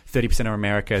Germany, 30% of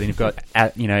America. Then you've got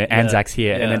Anzacs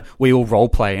here, and then we all role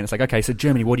play. And it's like, okay, so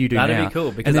Germany, what do you do now? That'd be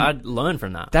cool, because I'd learn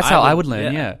from that. That's how I would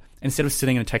learn. Yeah. Instead of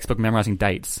sitting in a textbook memorizing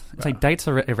dates, it's like dates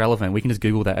are irrelevant. We can just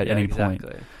Google that at any point.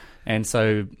 And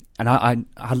so, and I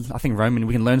think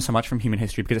we can learn so much from human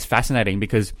history, because it's fascinating.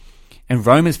 And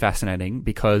Rome is fascinating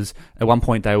because at one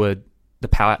point they were the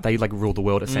power. They like ruled the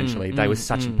world essentially. They were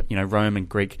such Rome and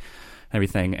Greek and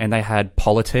everything, and they had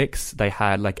politics. They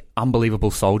had like unbelievable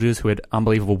soldiers who had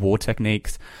unbelievable war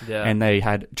techniques, and they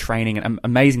had training and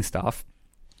amazing stuff.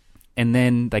 And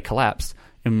then they collapsed.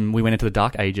 And we went into the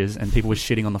Dark Ages, and people were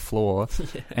shitting on the floor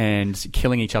and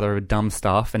killing each other with dumb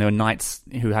stuff. And there were knights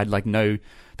who had like they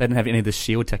didn't have any of the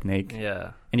shield technique.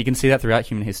 Yeah. And you can see that throughout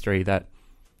human history, that,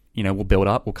 we'll build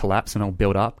up, we'll collapse, and we'll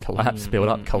build up, collapse, build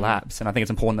up, collapse. And I think it's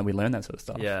important that we learn that sort of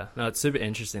stuff. Yeah. No, it's super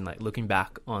interesting, like looking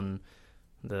back on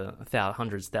the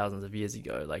hundreds, thousands of years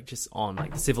ago, like just on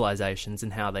like civilizations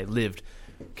and how they lived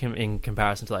in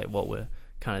comparison to like what we're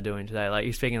kind of doing today. Like,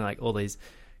 you're speaking like all these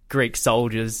Greek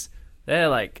soldiers. They're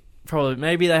like, probably,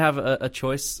 maybe they have a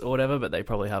choice or whatever, but they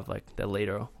probably have like their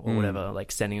leader or whatever,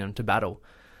 like sending them to battle.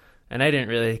 And they didn't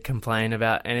really complain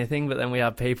about anything. But then we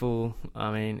have people,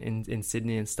 I mean, in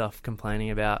Sydney and stuff,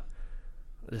 complaining about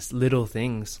just little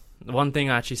things. The one thing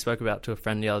I actually spoke about to a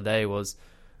friend the other day was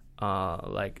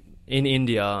like, in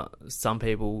India, some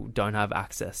people don't have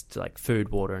access to like food,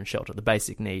 water and shelter, the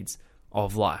basic needs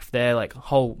of life. Their like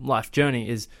whole life journey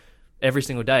is every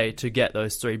single day to get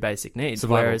those 3 basic needs.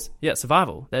 Survival.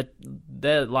 Survival.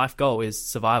 Their life goal is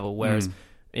survival. Whereas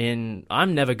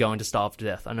I'm never going to starve to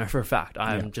death. I know for a fact.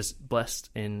 I'm just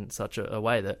blessed in such a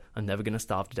way that I'm never going to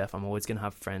starve to death. I'm always going to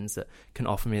have friends that can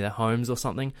offer me their homes or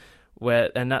something.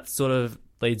 And that sort of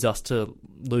leads us to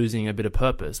losing a bit of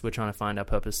purpose. We're trying to find our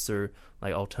purpose through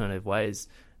like alternative ways.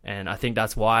 And I think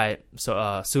that's why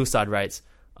suicide rates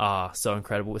are so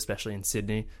incredible, especially in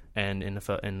Sydney and in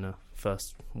the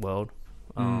first world,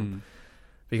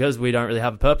 because we don't really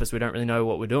have a purpose. We don't really know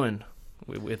what we're doing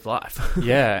with life.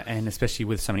 Yeah, and especially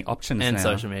with so many options and now.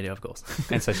 Social media, of course.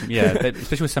 And but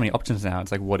especially with so many options now,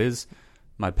 it's like, what is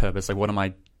my purpose? Like, what am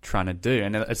I trying to do?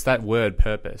 And it's that word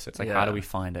purpose. It's like, how do we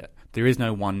find it? There is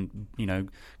no one,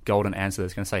 golden answer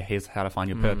that's going to say, here's how to find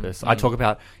your purpose. I talk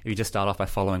about, if you just start off by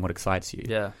following what excites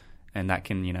you, and that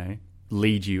can,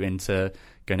 lead you into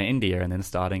going to India and then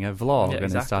starting a vlog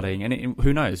and then starting, and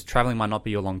who knows, traveling might not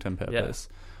be your long-term purpose.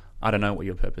 I don't know what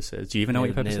your purpose is. Do you even know what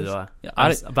your purpose is? Neither do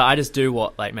I. But I just do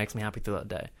what like makes me happy through that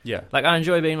day. Yeah. Like, I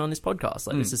enjoy being on this podcast.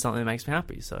 Like, this is something that makes me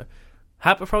happy. So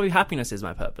probably happiness is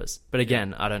my purpose. But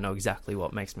again, I don't know exactly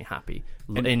what makes me happy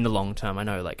in the long term. I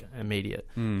know like immediate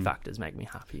factors make me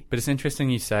happy. But it's interesting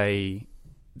you say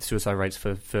suicide rates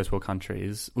for first world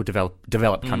countries or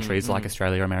developed countries like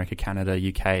Australia, America, Canada,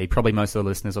 UK, probably most of the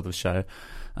listeners of the show,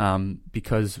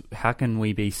 because how can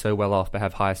we be so well off but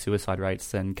have higher suicide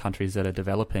rates than countries that are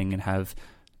developing and have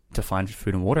to find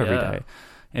food and water every day?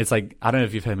 It's like, I don't know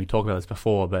if you've heard me talk about this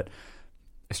before, but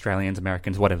Australians,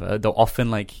 Americans, whatever, they'll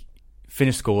often like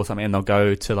finish school or something and they'll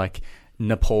go to like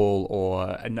Nepal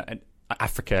or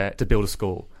Africa to build a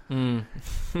school. And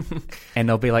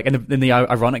they'll be like, and the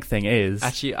ironic thing is,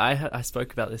 actually, I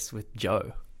spoke about this with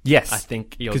Joe. Yes, I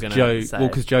think you're going to say,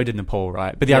 because Joe did Nepal,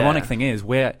 right? But the ironic thing is,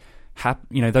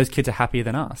 those kids are happier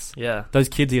than us. Yeah, those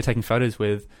kids that you're taking photos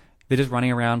with, they're just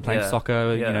running around playing soccer,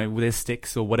 with their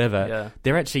sticks or whatever. Yeah.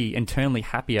 They're actually internally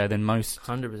happier than most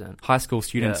 100% high school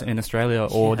students in Australia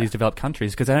or these developed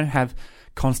countries, because they don't have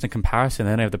constant comparison.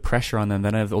 They don't have the pressure on them.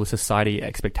 They don't have all the society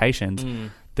expectations.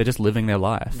 They're just living their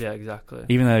life. Yeah, exactly.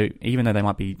 Even though they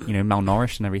might be,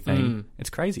 malnourished and everything, it's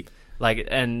crazy. Like,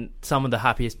 and some of the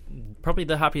happiest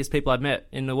people I've met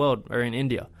in the world are in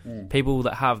India. People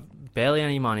that have barely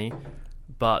any money,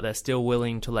 but they're still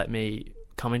willing to let me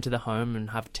come into their home and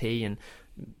have tea, and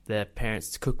their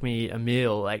parents cook me a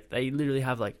meal. Like, they literally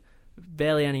have like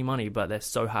barely any money, but they're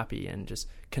so happy and just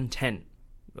content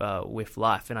with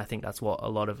life. And I think that's what a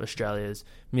lot of Australia is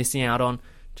missing out on.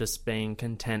 Just being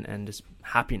content and just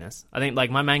happiness. I think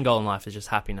like my main goal in life is just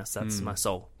happiness. That's my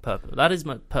sole purpose. That is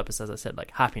my purpose, as I said,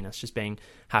 like happiness, just being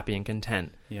happy and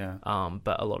content. Yeah.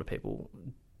 But a lot of people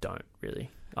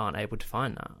aren't able to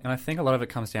find that. And I think a lot of it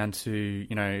comes down to,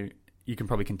 you can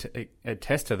probably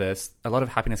attest to this. A lot of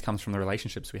happiness comes from the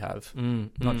relationships we have,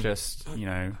 not just,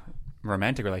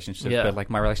 romantic relationships, but like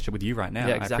my relationship with you right now.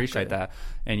 Exactly. I appreciate that.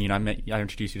 And I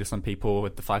introduced you to some people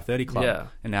at the 5:30 Club,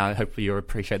 and now hopefully you'll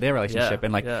appreciate their relationship.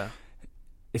 And like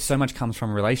it's so much comes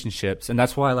from relationships, and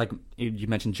that's why, like you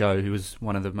mentioned Joe, who was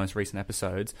one of the most recent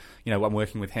episodes. I'm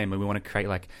working with him, and we want to create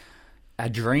like a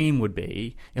dream would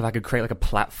be if I could create like a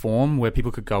platform where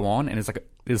people could go on, and it's like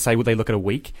say they look at a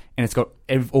week, and it's got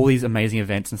all these amazing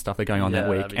events and stuff that are going on that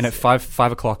week, and at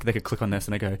 5 o'clock they could click on this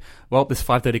and they go, well, there's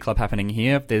 5:30 Club happening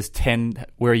here, there's 10,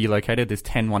 where are you located, there's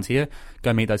 10 ones here,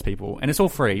 go meet those people, and it's all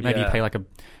free. Maybe you pay like a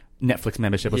Netflix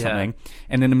membership or something,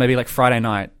 and then maybe like Friday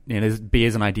night, there's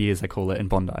beers and ideas, they call it, in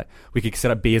Bondi. We could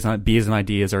set up beers and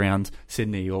ideas around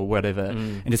Sydney or whatever,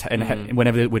 and just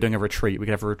whenever we're doing a retreat, we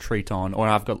could have a retreat on, or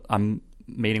I'm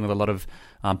meeting with a lot of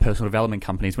personal development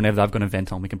companies. Whenever they've got an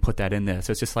event on, we can put that in there.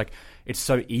 So it's just like, it's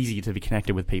so easy to be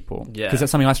connected with people. Yeah. Because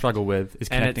that's something I struggle with, is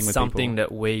connecting with people. And it's something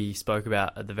that we spoke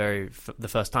about at the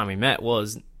first time we met,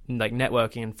 was like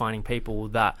networking and finding people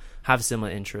that have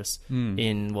similar interests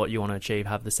in what you want to achieve,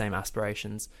 have the same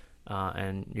aspirations.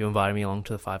 And you invited me along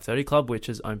to the 5:30 Club, which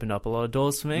has opened up a lot of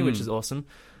doors for me, which is awesome.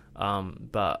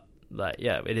 But like,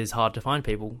 it is hard to find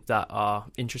people that are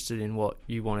interested in what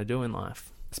you want to do in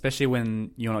life. Especially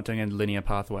when you're not doing a linear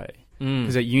pathway.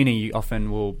 Because at uni, you often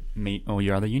will meet all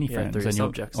your other uni friends.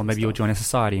 Or maybe you'll join a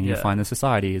society and you'll find the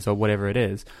societies or whatever it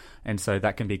is. And so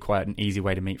that can be quite an easy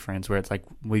way to meet friends, where it's like,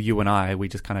 with you and I, we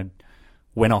just kind of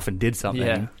went off and did something.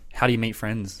 Yeah. How do you meet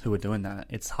friends who are doing that?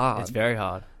 It's hard. It's very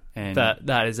hard. And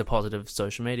that is a positive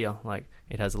social media. Like,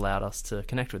 it has allowed us to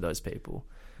connect with those people.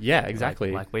 Yeah,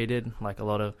 exactly. Like we did. Like a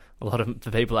lot of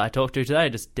the people I talked to today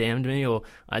just DM'd me, or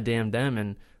I DM'd them,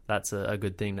 and that's a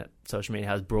good thing that social media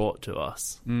has brought to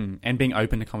us. And being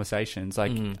open to conversations.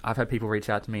 Like, I've had people reach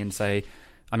out to me and say,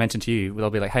 I mentioned to you, they'll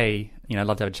be like, hey, I'd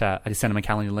love to have a chat. I just send them a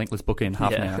calendar link, let's book it in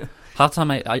half an hour. Half the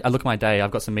time I look at my day,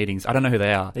 I've got some meetings, I don't know who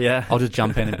they are. Yeah. I'll just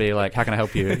jump in and be like, how can I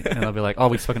help you? And they'll be like, oh,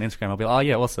 we spoke on Instagram. I'll be like, oh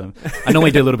yeah, awesome. I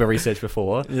normally do a little bit of research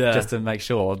before, just to make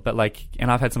sure. But like,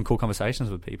 and I've had some cool conversations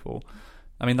with people.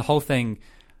 I mean, the whole thing,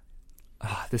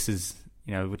 this is,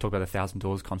 we talk about the 1,000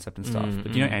 doors concept and stuff,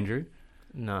 but do you know Andrew?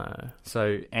 No.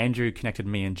 So Andrew connected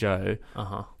me and Joe,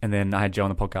 and then I had Joe on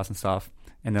the podcast and stuff,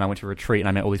 and then I went to a retreat and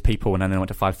I met all these people, and then I went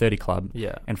to 5:30 Club.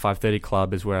 Yeah. And 5:30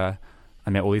 Club is where I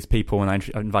met all these people, and I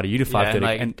invited you to 5:30.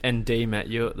 Yeah, and D met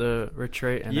you at the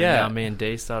retreat, and then now me and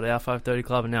D started our 5:30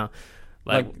 Club, and now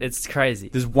it's crazy.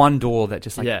 There's one door that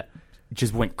just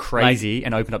just went crazy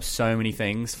and opened up so many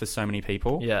things for so many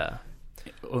people. Yeah.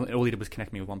 All he did was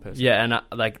connect me with one person. Yeah,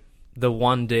 and the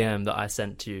one DM that I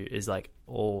sent to you is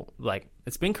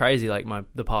it's been crazy,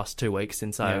 the past 2 weeks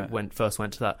since I first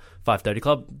went to that 5:30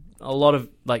 Club. A lot of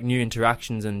new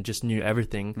interactions and just new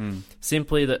everything,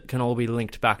 simply that can all be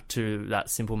linked back to that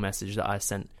simple message that I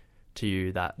sent to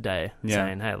you that day,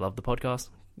 saying, hey, I love the podcast,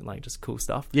 just cool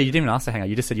stuff. Yeah, you didn't even ask to hang out,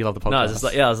 you just said you love the podcast. No, I was just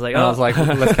I was like,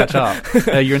 let's catch up.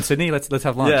 You're in Sydney, let's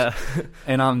have lunch. Yeah.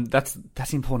 And that's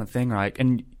the important thing, right?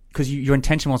 And because your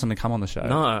intention wasn't to come on the show.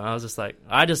 No, I was just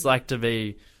I just like to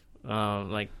be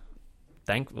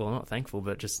thankful, not thankful,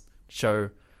 but just show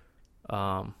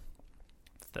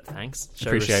thanks, show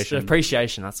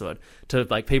appreciation, that's the word, to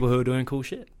people who are doing cool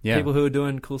shit, people who are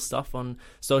doing cool stuff on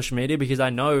social media, because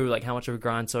I know how much of a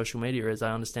grind social media is.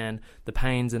 I understand the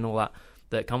pains and all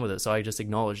that come with it, so I just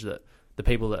acknowledge that the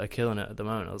people that are killing it at the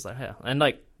moment. I was like, yeah, and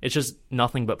it's just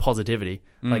nothing but positivity.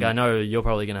 I know you're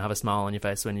probably going to have a smile on your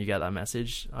face when you get that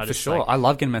message. For sure. I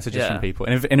love getting messages from people.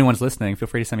 And if anyone's listening, feel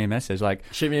free to send me a message.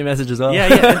 Shoot me a message as well.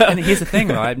 Yeah. And here's the thing,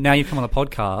 right? Now you come on the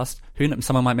podcast,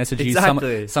 someone might message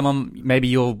exactly. you. Someone, maybe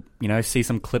you'll, see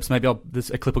some clips. Maybe a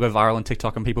clip will go viral on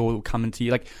TikTok and people will come into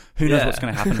you. Who knows what's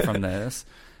going to happen from this?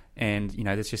 And, you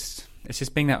know, it's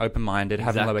just being that open-minded,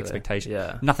 having low expectations.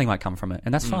 Yeah. Nothing might come from it,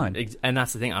 and that's fine. And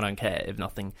that's the thing. I don't care if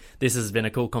nothing. This has been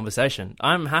a cool conversation.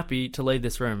 I'm happy to leave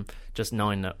this room just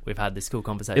knowing that we've had this cool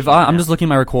conversation. If I'm just looking at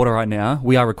my recorder right now,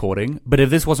 we are recording. But if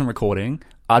this wasn't recording,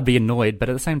 I'd be annoyed. But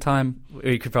at the same time,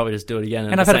 we could probably just do it again,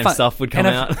 and I've the had same stuff would come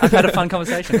out. I've had a fun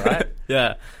conversation, right?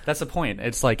 Yeah, that's the point.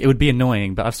 It's like it would be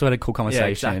annoying, but I've still had a cool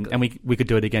conversation, exactly. and we could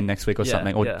do it again next week or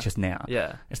something, or just now.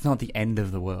 Yeah, it's not the end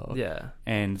of the world. Yeah,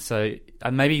 and so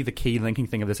maybe the key linking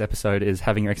thing of this episode is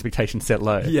having your expectations set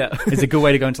low. Yeah, it's a good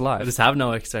way to go into life. Just have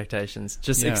no expectations.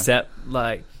 Just accept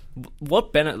like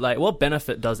what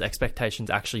benefit does expectations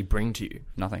actually bring to you?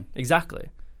 Nothing. Exactly.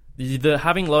 The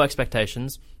having low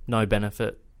expectations, no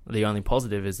benefit. The only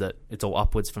positive is that it's all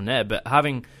upwards from there. But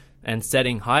having and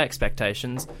setting high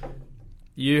expectations,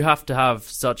 you have to have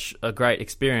such a great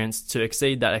experience to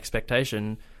exceed that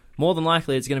expectation. More than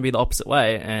likely, it's going to be the opposite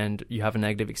way, and you have a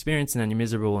negative experience, and then you're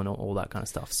miserable and all that kind of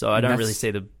stuff. So I don't really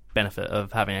see the benefit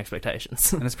of having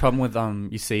expectations. And this problem with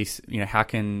you see, you know, how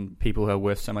can people who are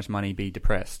worth so much money be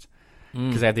depressed?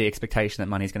 Because they have the expectation that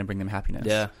money is going to bring them happiness.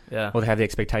 Yeah. Or they have the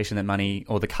expectation that money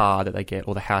or the car that they get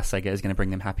or the house they get is going to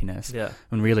bring them happiness. Yeah.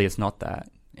 And really, it's not that.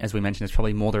 As we mentioned, it's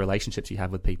probably more the relationships you have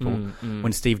with people.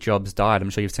 When Steve Jobs died, I'm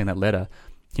sure you've seen that letter.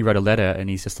 He wrote a letter and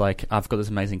he's just like, I've got this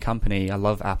amazing company. I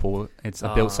love Apple.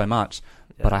 I've built so much.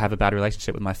 Yeah. But I have a bad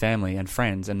relationship with my family and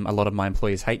friends, and a lot of my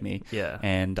employees hate me. Yeah.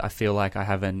 And I feel like I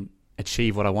haven't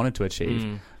achieved what I wanted to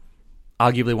achieve.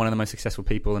 Arguably one of the most successful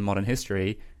people in modern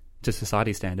history to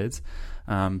society standards.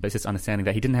 But it's just understanding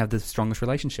that he didn't have the strongest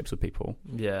relationships with people.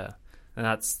 Yeah. And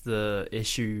that's the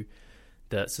issue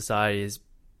that society is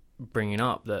bringing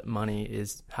up, that money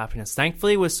is happiness.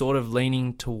 Thankfully, we're sort of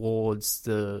leaning towards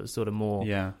the sort of more...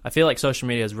 Yeah. I feel like social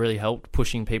media has really helped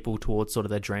pushing people towards sort of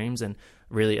their dreams and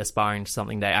really aspiring to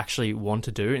something they actually want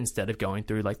to do instead of going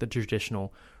through like the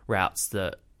traditional routes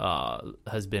that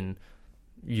has been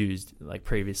used like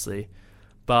previously.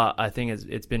 But I think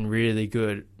it's been really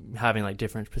good having like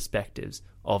different perspectives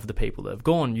of the people that have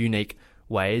gone unique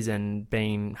ways and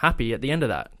being happy at the end of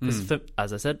that. Because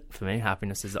as I said, for me,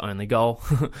 happiness is the only goal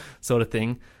sort of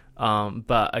thing.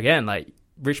 But again, like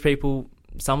rich people,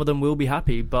 some of them will be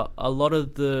happy, but a lot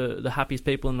of the happiest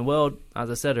people in the world, as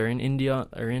I said, are in India,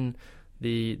 are in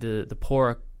the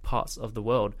poorer parts of the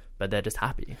world, but they're just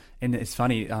happy. And it's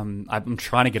funny, I'm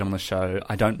trying to get him on the show.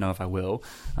 I don't know if I will.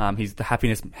 He's the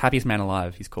happiest man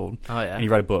alive, he's called. Oh, yeah. And he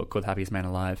wrote a book called Happiest Man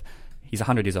Alive. He's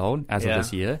 100 years old as of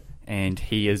this year, and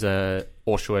he is a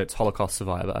Auschwitz Holocaust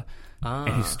survivor.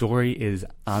 And his story is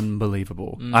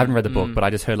unbelievable. I haven't read the book, but I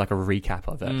just heard like a recap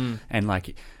of it. And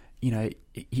like, you know,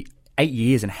 8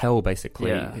 years in hell,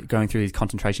 basically, going through these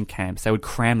concentration camps. They would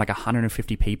cram like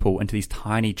 150 people into these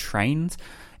tiny trains,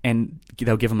 and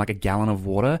they'll give them like a gallon of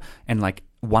water and like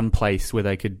one place where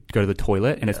they could go to the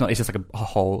toilet, and it's just like a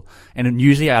hole. And then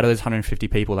usually out of those 150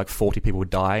 people, like 40 people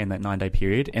would die in that 9-day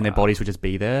period, and their bodies would just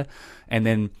be there. And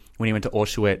then when he went to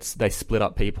Auschwitz, they split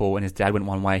up people, and his dad went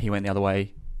one way, he went the other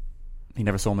way. He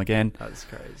never saw him again. That's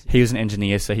crazy. He was an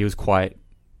engineer, so he was quite,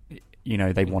 you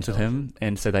know, they wanted him,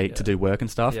 and so to do work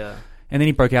and stuff. Yeah. And then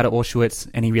he broke out at Auschwitz,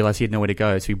 and he realized he had nowhere to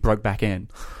go, so he broke back in.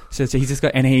 So he's just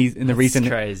got, and the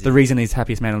reason he's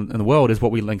happiest man in the world is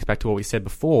what we linked back to what we said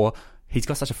before. He's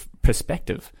got such a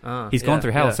perspective. He's gone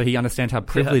through hell, so he understands how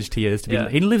privileged he is to be.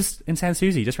 He lives in San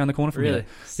Susi, just around the corner from here.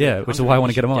 Yeah, which is why I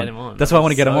want to get him on. That's why I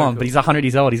want to get him on. Cool. But he's 100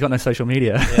 years old. He's got no social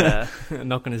media. Yeah,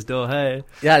 knock on his door. Hey.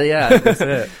 Yeah, that's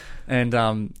it.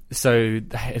 And so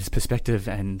his perspective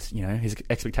and, you know, his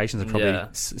expectations are probably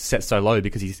set so low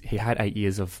because he had 8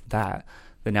 years of that.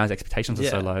 But now his expectations are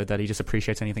so low that he just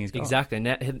appreciates anything he's got. Exactly.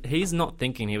 Now, he's not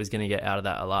thinking he was going to get out of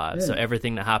that alive. Yeah. So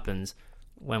everything that happens,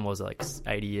 when was it, like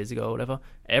 80 years ago or whatever,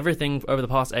 everything over the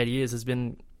past 80 years has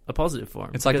been a positive for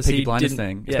him. It's like a Peaky Blinders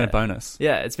thing. It's been a bonus.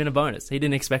 Yeah, it's been a bonus. He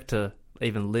didn't expect to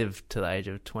even live to the age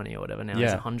of 20 or whatever. Now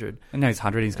he's 100. And now he's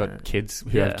 100. He's got kids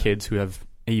who have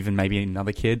even maybe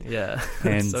another kid. Yeah.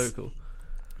 And so cool.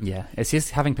 Yeah. It's just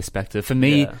having perspective. For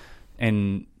me,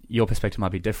 and your perspective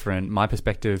might be different. My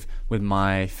perspective with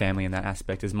my family in that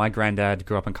aspect is my granddad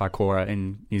grew up in Kaikoura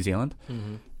in New Zealand,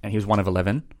 and he was one of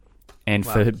 11. And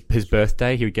for his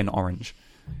birthday, he would get an orange.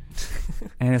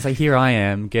 And it's like, here I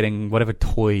am getting whatever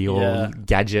toy or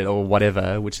gadget or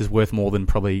whatever, which is worth more than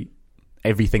probably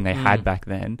everything they had back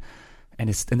then. And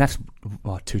that's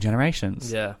what, 2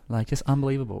 generations. Yeah. Like, just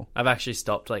unbelievable. I've actually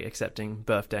stopped like accepting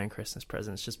birthday and Christmas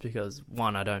presents just because,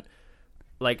 one, I don't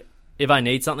like, if I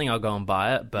need something, I'll go and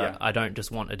buy it, but I don't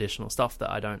just want additional stuff that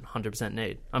I don't 100%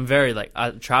 need. I'm very like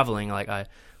traveling. Like I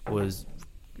was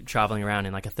traveling around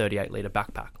in like a 38 liter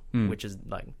backpack, which is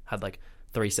like had like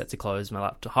 3 sets of clothes, my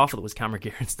laptop, half of it was camera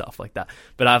gear and stuff like that.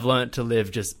 But I've learned to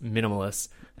live just minimalist,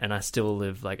 and I still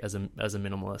live like as a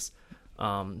minimalist.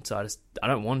 So I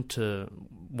don't want to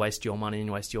waste your money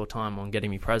and waste your time on getting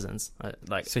me presents.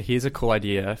 So here's a cool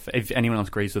idea if anyone else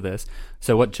agrees with this.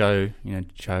 So what Joe,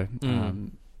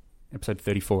 episode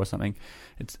 34 or something,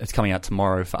 it's coming out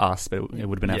tomorrow for us, but it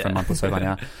would have been out for a month or so by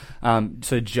now.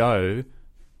 So Joe,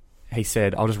 he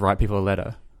said, I'll just write people a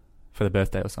letter for the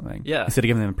birthday or something. Yeah. Instead of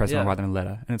giving them a present, I'll write them a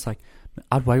letter. And it's like,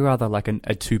 I'd way rather like a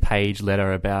 2-page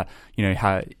letter about,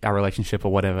 how our relationship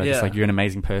or whatever. It's like, you're an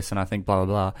amazing person, I think, blah, blah,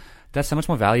 blah. That's so much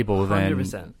more valuable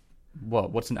 100%. Than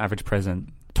what's an average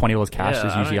present? $20 cash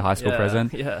is usually a high school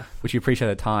present, which you appreciate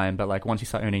at the time, but like once you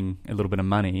start earning a little bit of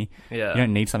money, you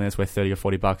don't need something that's worth $30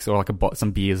 or $40 or like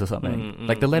some beers or something.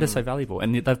 Like the letter's so valuable,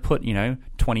 and they've put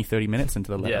 20-30 minutes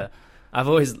into the letter.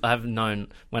 I've known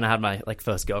when I had my like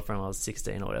first girlfriend when I was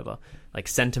 16 or whatever, like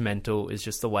sentimental is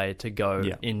just the way to go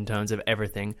in terms of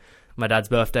everything. My dad's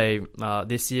birthday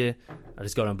this year, I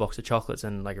just got him a box of chocolates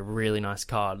and like a really nice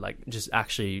card, like just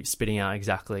actually spitting out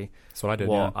exactly that's what I did,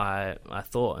 I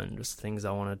thought, and just things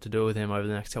I wanted to do with him over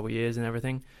the next couple of years and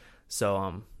everything.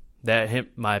 So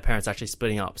my parents actually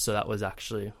splitting up, so that was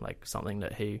actually like something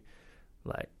that he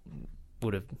like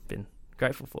would have been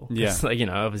grateful for. Like,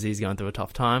 obviously he's going through a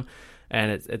tough time,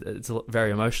 and it's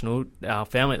very emotional, our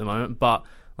family at the moment, but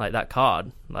like that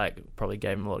card like probably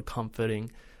gave him a lot of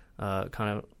comforting kind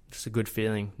of just a good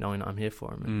feeling knowing that I'm here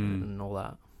for him and all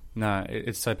that. No,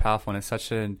 it's so powerful, and it's such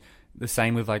the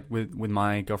same with like with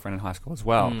my girlfriend in high school as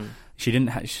well. She didn't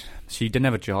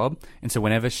have a job, and so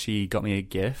whenever she got me a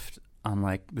gift, I'm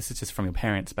like, this is just from your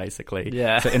parents, basically.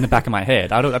 So in the back of my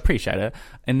head, I'd appreciate it.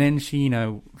 And then she,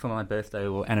 for my birthday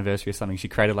or anniversary or something, she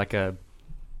created like a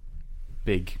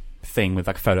big thing with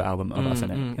like a photo album of us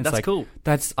in it. It's that's like, cool.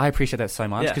 I appreciate that so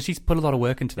much because she's put a lot of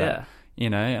work into that.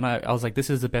 And I was like,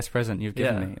 this is the best present you've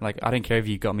given me. Like, I don't care if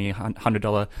you got me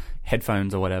 $100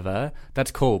 headphones or whatever. That's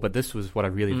cool, but this was what I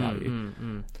really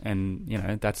value. And,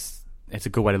 it's a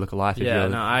good way to look at life.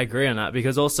 I agree on that,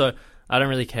 because also I don't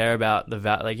really care about the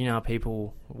like, how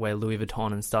people wear Louis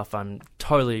Vuitton and stuff. I'm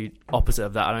totally opposite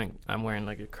of that. I'm wearing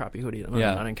like a crappy hoodie at the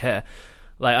moment. I don't care.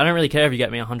 Like, I don't really care if you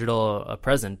get me $100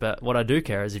 present, but what I do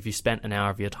care is if you spent an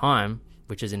hour of your time,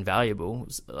 which is invaluable,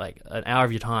 like an hour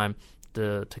of your time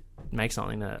to make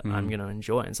something that I'm going to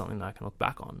enjoy and something that I can look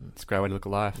back on. It's a great way to look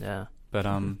at life. Yeah. But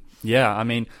I'm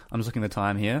just looking at the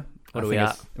time here. What are we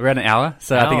at? We're at an hour.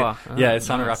 So I think it's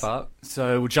time to nice. wrap up.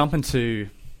 So we'll jump into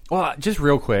just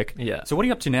real quick. Yeah. So what are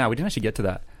you up to now? We didn't actually get to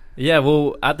that. Yeah,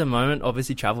 well, at the moment,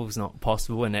 obviously travel is not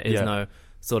possible, and there is no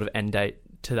sort of end date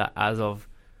to that as of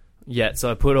yet.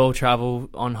 So I put all travel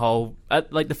on hold.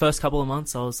 At like the first couple of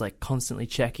months, I was like constantly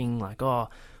checking like,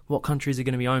 what countries are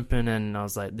going to be open, and I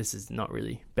was like, this is not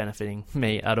really benefiting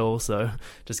me at all, so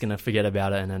just going to forget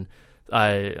about it. And then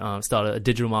I started a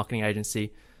digital marketing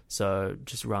agency, so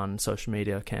just run social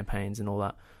media campaigns and all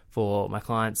that for my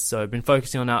clients. So I've been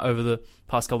focusing on that over the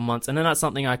past couple of months, and then that's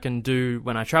something I can do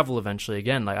when I travel eventually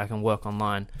again. Like, I can work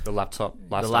online. The laptop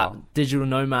lifestyle. Digital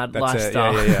nomad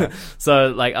lifestyle. Yeah. So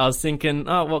like, I was thinking,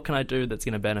 what can I do that's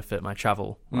going to benefit my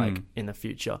travel like in the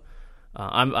future?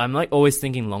 I'm like always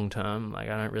thinking long term. Like,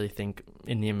 I don't really think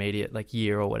in the immediate like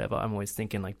year or whatever. I'm always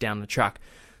thinking like down the track.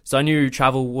 So I knew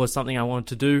travel was something I wanted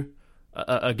to do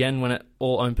again when it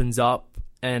all opens up.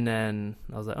 And then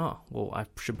I was like, I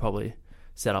should probably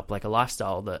set up like a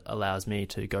lifestyle that allows me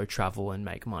to go travel and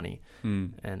make money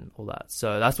and all that.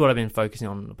 So that's what I've been focusing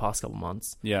on the past couple of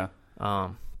months.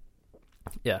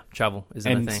 Travel is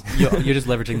the thing. You're just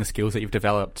leveraging the skills that you've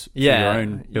developed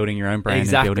for building your own brand.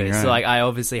 Exactly. And building your own. So like, I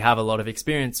obviously have a lot of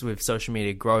experience with social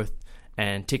media growth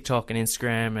and TikTok and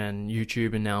Instagram and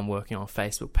YouTube, and now I'm working on a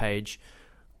Facebook page.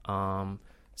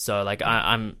 So like,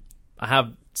 I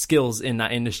have skills in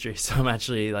that industry, so I'm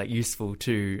actually like useful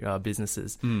to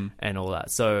businesses and all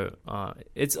that. So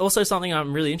it's also something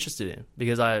I'm really interested in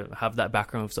because I have that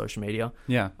background with social media.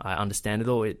 I understand it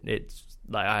all. It's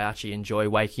like, I actually enjoy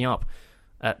waking up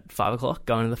at 5 o'clock,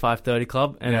 going to the 5:30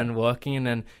 club, and then working, and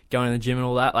then going to the gym and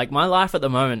all that. Like, my life at the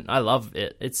moment, I love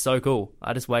it. It's so cool.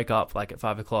 I just wake up like at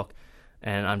 5 o'clock,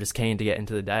 and I'm just keen to get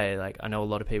into the day. Like, I know a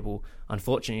lot of people,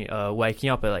 unfortunately, are waking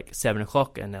up at like 7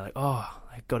 o'clock, and they're like,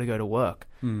 I've got to go to work,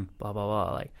 blah, blah,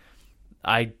 blah. Like,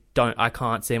 I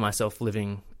can't see myself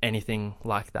living anything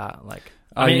like that. Like,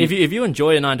 I mean, if you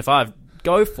enjoy a 9 to 5,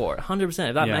 go for it, 100%.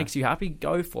 If that makes you happy,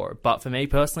 go for it. But for me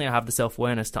personally, I have the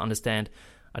self-awareness to understand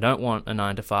I don't want a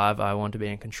 9 to 5. I want to be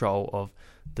in control of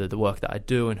the work that I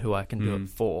do and who I can do it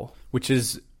for. Which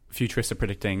is Futurists are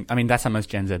predicting. I mean, that's how most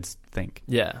Gen Zs think.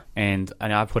 Yeah. And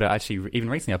I put out, actually, even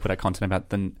recently, I put out content about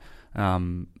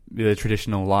the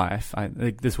traditional life. I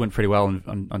think this went pretty well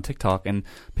on TikTok, and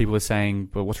people were saying,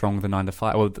 "But what's wrong with the 9 to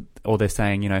 5?" Or they're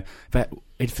saying, but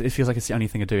it feels like it's the only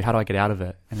thing to do. How do I get out of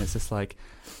it? And it's just like,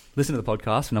 listen to the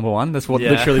podcast for number one. That's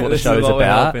literally what the show is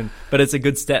about. But it's a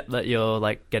good step that you're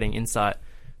like getting insight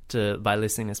by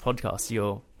listening to this podcast.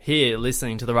 You're here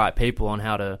listening to the right people on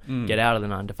how to get out of the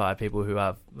 9 to 5, people who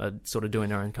are sort of doing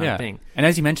their own kind of thing. And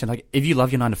as you mentioned, like, if you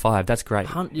love your 9 to 5, that's great.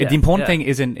 The important thing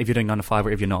isn't if you're doing 9 to 5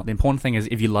 or if you're not. The important thing is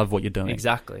if you love what you're doing.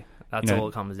 Exactly. That's all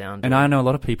it comes down to. And I know a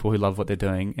lot of people who love what they're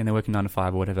doing and they're working 9 to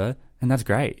 5 or whatever, and that's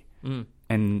great.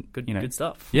 And good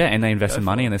stuff. Yeah, and they invest in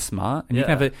money and they're smart. And you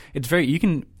can have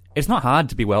it's not hard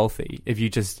to be wealthy if you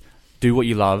just do what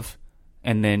you love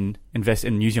and then invest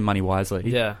and use your money wisely.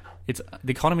 Yeah.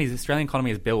 The Australian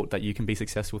economy is built that you can be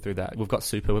successful through that. We've got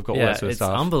super, we've got all that sort of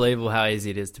stuff. It's unbelievable how easy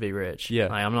it is to be rich. Yeah.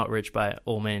 Like, I'm not rich by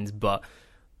all means, but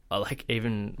like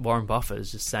even Warren Buffett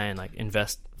is just saying, like,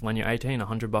 invest when you're 18,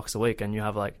 $100 a week, and you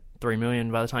have like $3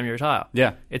 million by the time you retire.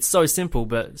 Yeah. It's so simple,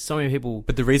 but so many people.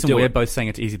 But the reason we're both saying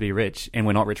it's easy to be rich and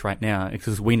we're not rich right now is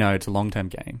because we know it's a long-term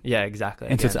game. Yeah, exactly.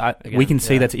 And we can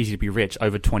see that's easy to be rich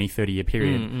over 20, 30-year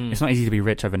period. It's not easy to be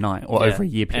rich overnight or over a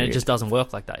year period. And it just doesn't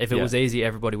work like that. If it was easy,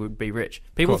 everybody would be rich.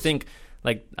 People think,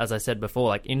 like, as I said before,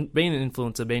 like, being an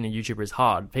influencer, being a YouTuber is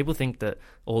hard. People think that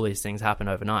all these things happen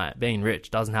overnight. Being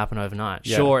rich doesn't happen overnight.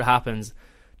 Yeah. Sure, it happens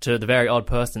to the very odd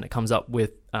person that comes up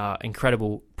with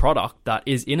incredible product that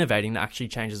is innovating, that actually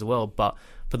changes the world. But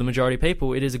for the majority of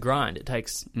people, it is a grind. It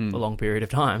takes a long period of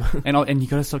time. And you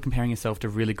got to start comparing yourself to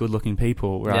really good-looking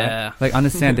people, right? Yeah. Like,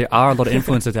 understand there are a lot of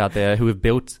influencers out there who have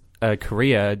built a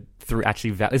career through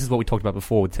actually this is what we talked about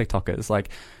before with TikTokers. Like,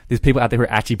 there's people out there who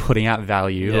are actually putting out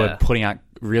value, who are putting out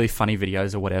really funny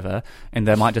videos or whatever, and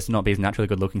they might just not be as naturally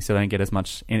good looking, so they don't get as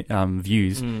much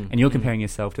views. And you're comparing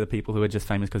yourself to the people who are just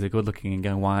famous because they're good looking and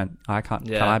going, why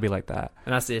can't I be like that?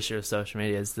 And that's the issue of social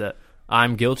media, is that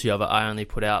I'm guilty of it. I only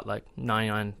put out like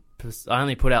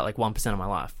 1% of my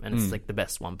life, and it's like the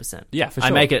best 1%. Yeah, for sure.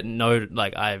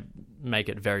 I make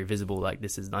it very visible, like,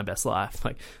 this is my best life.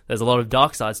 Like, there's a lot of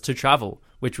dark sides to travel,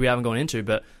 which we haven't gone into,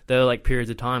 but there are like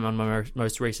periods of time on my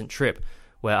most recent trip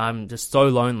where I'm just so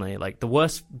lonely, like the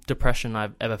worst depression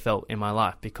I've ever felt in my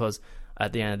life, because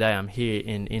at the end of the day, I'm here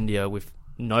in India with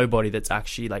nobody that's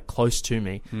actually like close to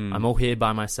me. I'm all here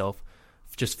by myself,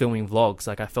 just filming vlogs.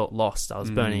 Like, I felt lost. I was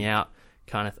burning out,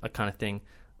 kind of thing.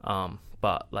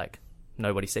 But like,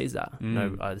 nobody sees that. No,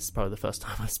 this is probably the first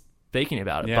time I'm speaking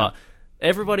about it. Yeah. But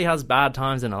everybody has bad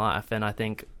times in their life, and I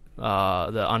think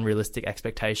the unrealistic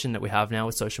expectation that we have now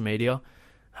with social media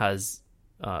has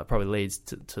probably leads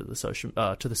to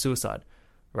the suicide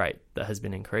rate that has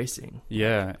been increasing.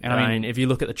 Yeah, and I mean, if you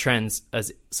look at the trends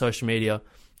as social media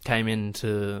came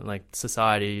into like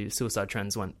society, suicide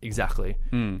trends went exactly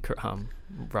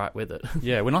right with it.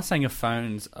 Yeah, we're not saying your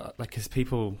phones because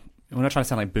people. We're not trying to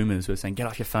sound like boomers. We're saying get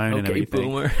off your phone and everything.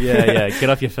 Boomer. Yeah, get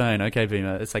off your phone. Okay,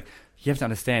 boomer. It's like, you have to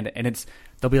understand, and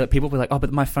they'll be like, people will be like, oh,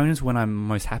 but my phone is when I'm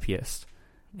most happiest.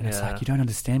 And it's like, you don't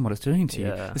understand what it's doing to you.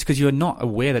 It's because you're not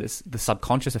aware that it's the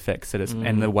subconscious effects that it's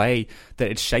and the way that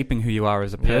it's shaping who you are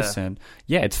as a person.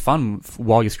 Yeah, it's fun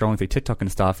while you're scrolling through TikTok and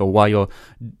stuff, or while you're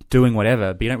doing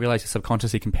whatever, but you don't realize you're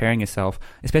subconsciously comparing yourself,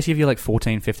 especially if you're like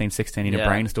 14, 15, 16 and your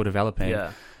brain is still developing.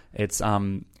 Yeah. It's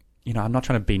I'm not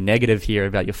trying to be negative here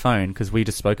about your phone, because we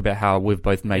just spoke about how we've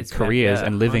both made careers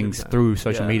and livings 100%. Through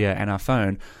social media and our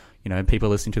phone. People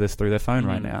listening to this through their phone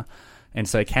right now. And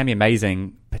so it can be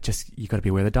amazing, but just you got to be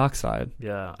aware of the dark side.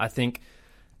 Yeah, I think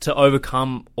to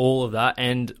overcome all of that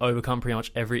and overcome pretty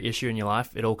much every issue in your life,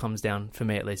 it all comes down, for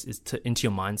me at least, is into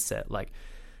your mindset. Like,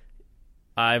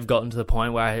 I've gotten to the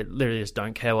point where I literally just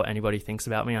don't care what anybody thinks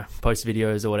about me. I post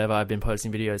videos or whatever. I've been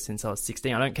posting videos since I was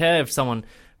 16. I don't care if someone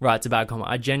writes a bad comment.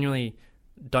 I genuinely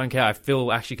don't care. I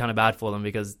feel actually kind of bad for them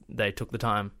because they took the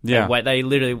time. Yeah. They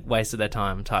literally wasted their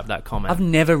time, typed that comment. I've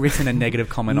never written a negative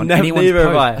comment on anyone's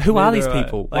post. Who are these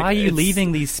people? Like, why are you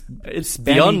leaving these? It's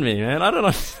beyond me, man. I don't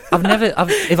know.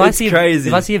 If I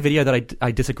see a video that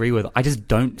I disagree with, I just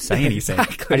don't say anything.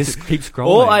 Exactly. I just keep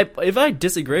scrolling. Or if I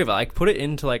disagree with it, I put it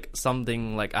into like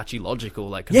something like actually logical,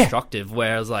 like constructive,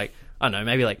 whereas like, I don't know,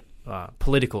 maybe like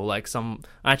political, like I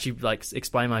actually like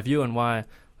explain my view and why.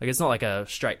 Like, it's not like a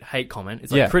straight hate comment.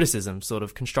 It's like criticism, sort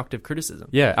of constructive criticism.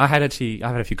 Yeah, I've had a few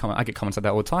comments. I get comments like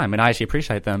that all the time, and I actually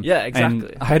appreciate them. Yeah,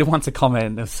 exactly. And I had once a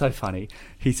comment that was so funny.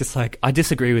 He's just like, I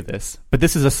disagree with this, but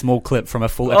this is a small clip from a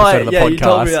full episode of the podcast. You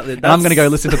told me about that. And I'm going to go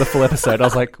listen to the full episode. I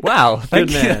was like, wow,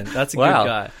 thank you. Man. That's a good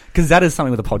guy. Because that is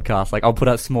something with a podcast. Like, I'll put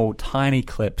out small, tiny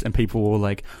clips, and people will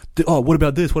like, oh, what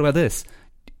about this? What about this?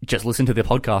 just listen to the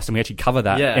podcast, and we actually cover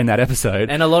that Yeah. in that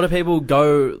episode. And a lot of people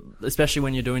go, especially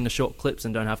when you're doing the short clips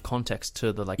and don't have context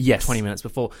to the Yes. 20 minutes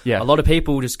before. Yeah. A lot of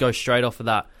people just go straight off of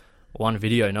that one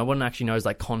video. No one actually knows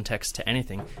like context to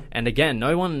anything. And again,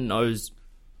 no one knows,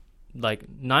 like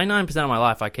 99% of my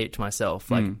life I keep to myself.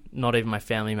 Like not even my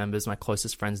family members, my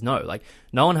closest friends know. Like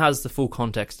no one has the full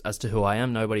context as to who I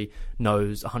am. Nobody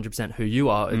knows 100% who you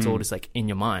are. It's all just like in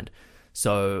your mind.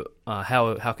 So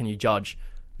how can you judge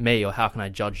me, or how can I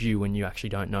judge you when you actually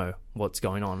don't know what's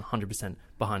going on 100%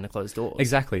 behind the closed doors?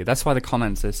 Exactly. That's why the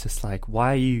comments, it's just like,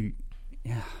 why are you...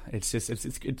 Yeah, it's just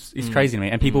it's crazy to me,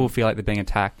 and people feel like they're being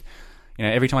attacked. You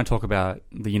know, every time I talk about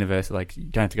the university, like you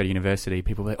don't have to go to university,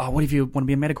 people are like, oh, what if you want to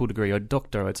be a medical degree or a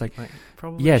doctor? It's like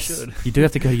probably yes, should. you do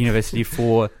have to go to university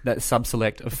for that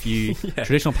sub-select of few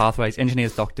traditional pathways,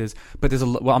 engineers, doctors. But there's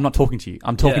well, I'm not talking to you.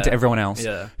 I'm talking to everyone else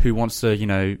who wants to, you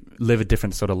know, live a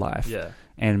different sort of life. Yeah.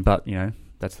 But you know,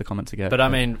 that's the comments I get. But I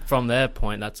mean, from their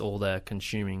point, that's all they're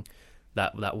consuming,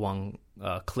 that one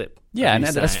clip. Yeah, and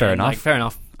that's fair enough. Like, fair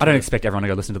enough. I don't expect everyone to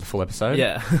go listen to the full episode.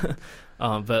 Yeah.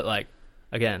 But like,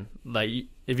 again, like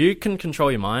if you can control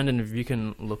your mind, and if you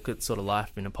can look at sort of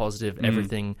life in a positive,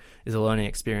 everything is a learning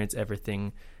experience,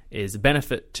 everything is a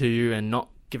benefit to you, and not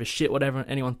give a shit whatever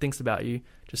anyone thinks about you,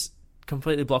 just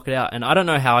completely block it out. And I don't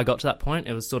know how I got to that point.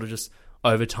 It was sort of just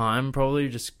over time, probably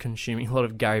just consuming a lot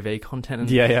of Gary Vee content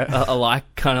and alike,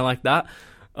 kind of like that.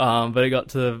 But it got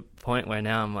to the point where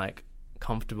now I'm like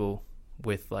comfortable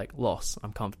with like loss.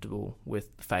 I'm comfortable with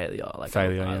failure. Like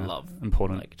I love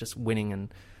important, like just winning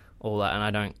and all that. And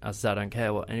I don't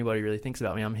care what anybody really thinks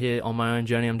about me. I'm here on my own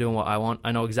journey. I'm doing what I want.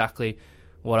 I know exactly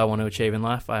what I want to achieve in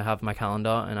life. I have my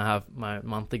calendar, and I have my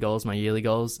monthly goals, my yearly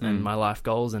goals, and my life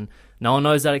goals, and no one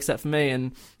knows that except for me,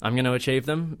 and I'm going to achieve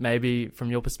them. Maybe from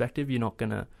your perspective, you're not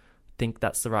going to think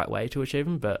that's the right way to achieve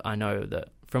them, but I know that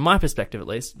from my perspective, at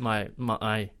least, my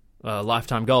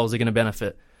lifetime goals are going to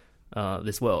benefit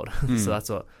this world. So that's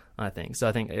what I think. So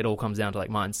I think it all comes down to like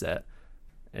mindset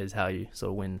is how you sort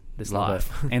of win this life.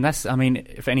 And that's, I mean,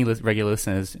 for any regular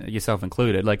listeners, yourself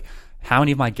included, like how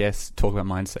many of my guests talk about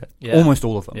mindset? Yeah. Almost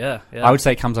all of them. Yeah. I would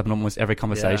say it comes up in almost every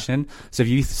conversation. Yeah. So if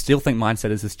you still think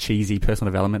mindset is this cheesy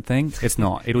personal development thing, it's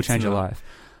not. It'll change your life.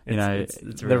 You know, it's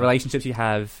the relationships you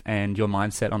have and your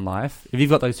mindset on life. If you've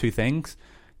got those two things,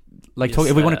 like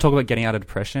if we want to talk about getting out of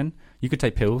depression, you could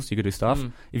take pills, you could do stuff.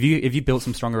 If you build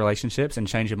some stronger relationships and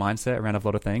change your mindset around a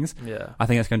lot of things, I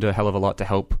think that's going to do a hell of a lot to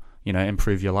help, you know,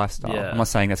 improve your lifestyle. I'm not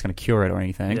saying that's going to cure it or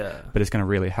anything, but it's going to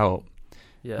really help.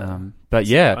 But it's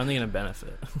yeah, only going to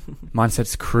benefit.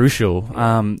 Mindset's crucial.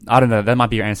 I don't know, that might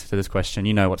be your answer to this question.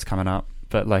 You know what's coming up,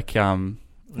 but like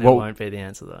It won't be the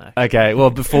answer though. Okay, well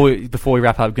before we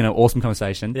wrap up, awesome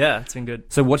conversation. Yeah, it's been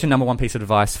good. So what's your number one piece of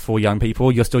advice for young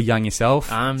people? You're still young yourself.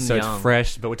 So young. It's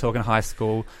fresh, but we're talking high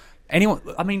school. Anyone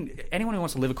who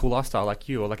wants to live a cool lifestyle like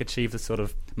you, or like achieve the sort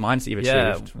of mindset you've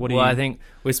achieved. I think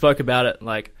we spoke about it,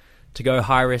 like to go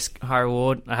high risk, high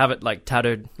reward. I have it like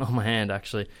tattooed on my hand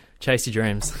actually. Chase your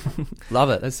dreams. Love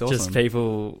it. That's awesome. Just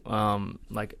people,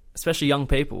 like especially young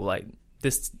people, like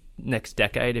this next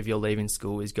decade, if you're leaving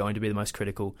school, is going to be the most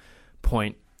critical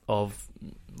point of,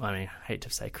 I mean, I hate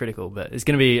to say critical, but it's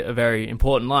going to be a very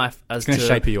important life. It's going to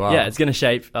shape who you are. Yeah, it's going to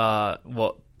shape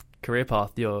what career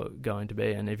path you're going to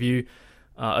be. And if you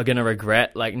are going to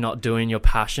regret like not doing your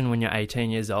passion when you're 18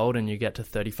 years old and you get to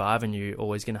 35, and you're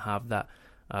always going to have that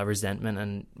resentment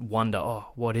and wonder, oh,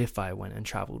 what if I went and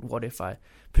traveled? What if I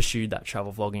pursued that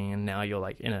travel vlogging, and now you're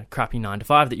like in a crappy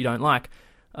 9-to-5 that you don't like?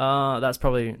 That's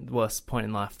probably the worst point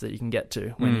in life that you can get to,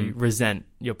 when you resent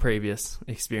your previous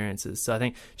experiences. So I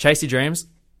think chase your dreams,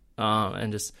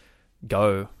 and just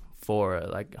go for a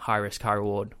like high risk, high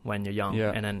reward when you're young.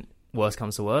 And then worst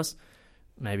comes to worst,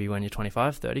 maybe when you're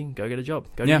 25, 30, go get a job,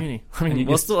 go to uni. I mean,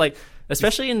 we're still like,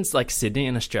 especially in like Sydney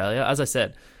in Australia, as I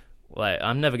said, like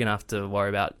I'm never going to have to worry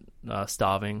about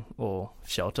starving or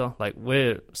shelter. Like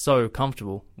we're so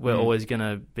comfortable, we're always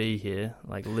gonna be here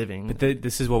like living. But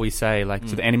this is what we say, like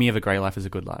so the enemy of a great life is a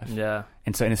good life.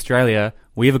 And so in Australia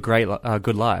we have a great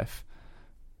good life,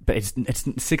 but it's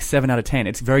 6, 7 out of 10.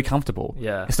 It's very comfortable.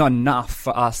 It's not enough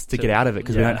for us to get out of it,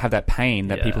 because we don't have that pain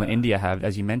that people in India have,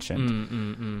 as you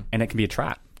mentioned. And it can be a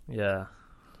trap.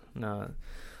 No,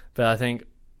 but I think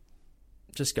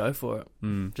just go for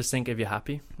it. Just think if you're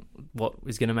happy, what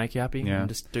is going to make you happy, and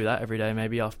just do that every day.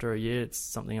 Maybe after a year it's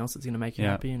something else that's going to make you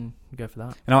happy, and go for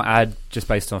that. And I'll add, just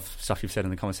based off stuff you've said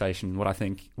in the conversation, what I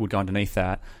think would go underneath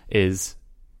that is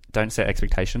don't set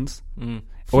expectations.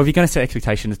 Or if you're going to set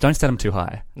expectations, don't set them too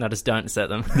high. No, just don't set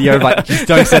them. Just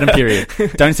don't set them, period.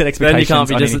 Don't set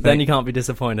expectations Then you can't be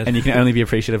disappointed. And you can only be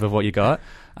appreciative of what you got.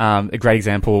 A great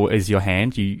example is your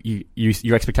hand.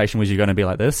 Your expectation was you're going to be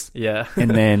like this. Yeah. And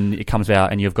then it comes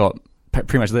out and you've got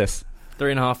pretty much this.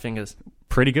 3.5 fingers.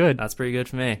 Pretty good. That's pretty good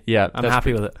for me. Yeah. I'm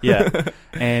happy with it. Yeah.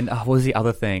 And what was the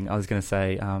other thing I was going to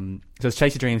say? So it's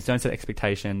chase your dreams, don't set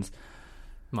expectations.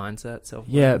 Mindset,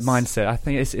 self-awareness. Yeah, mindset. I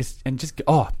think it's and just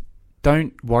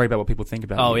don't worry about what people think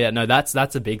about you. Oh yeah, no, that's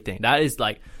a big thing. That is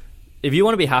like, if you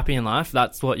want to be happy in life,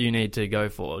 that's what you need to go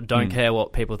for. Don't care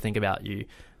what people think about you.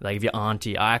 Like if your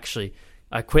auntie, I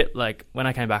quit, like when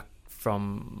I came back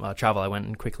from travel, I went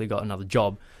and quickly got another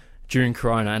job during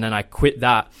Corona, and then I quit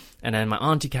that, and then my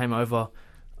auntie came over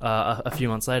a few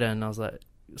months later, and I was like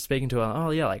speaking to her, oh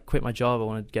yeah, like quit my job, I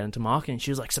want to get into marketing.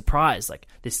 She was like surprised, like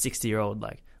this 60-year-old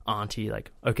like auntie,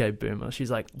 like okay boomer. She's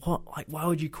like, what? Like why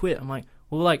would you quit? I'm like,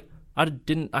 well, like I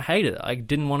hate it. I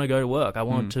didn't want to go to work. I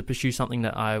wanted to pursue something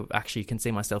that I actually can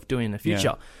see myself doing in the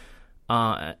future.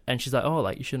 Yeah. And she's like, oh,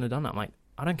 like you shouldn't have done that. I'm like,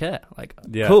 I don't care. Like,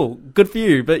 cool, good for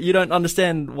you, but you don't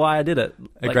understand why I did it.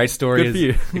 Like, a great story good for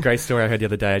you. A great story I heard the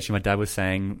other day. Actually, my dad was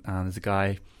saying there's a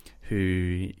guy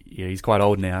who he's quite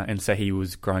old now, and so he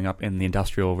was growing up in the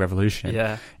Industrial Revolution.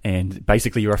 Yeah. And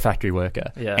basically, you're a factory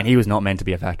worker. Yeah. And he was not meant to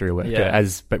be a factory worker,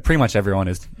 but pretty much everyone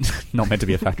is not meant to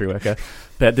be a factory worker.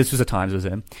 But this was the times it was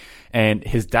in. And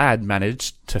his dad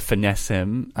managed to finesse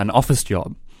him an office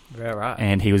job. Yeah, right.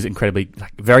 And he was incredibly,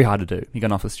 like, very hard to do. He got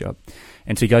an office job.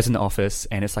 And so he goes in the office,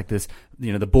 and it's like this,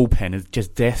 the bullpen is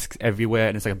just desks everywhere,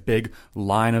 and it's like a big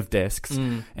line of desks.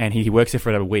 And he works there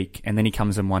for a week, and then he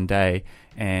comes in one day,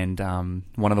 and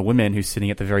one of the women who's sitting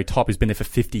at the very top, who's been there for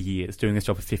 50 years, doing this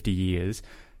job for 50 years,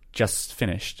 just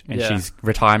finished. And she's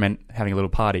retirement, having a little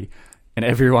party. And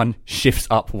everyone shifts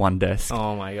up one desk.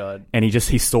 Oh, my God. And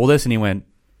he saw this, and he went,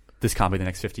 this can't be the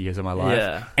next 50 years of my life.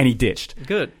 Yeah. And he ditched.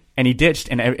 Good. And he ditched,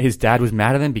 and his dad was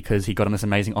mad at him because he got him this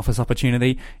amazing office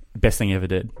opportunity. Best thing he ever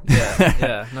did.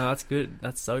 Yeah. No, that's good.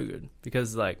 That's so good.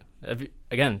 Because, like,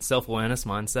 again, self-awareness,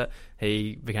 mindset,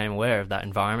 he became aware of that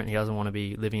environment. He doesn't want to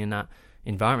be living in that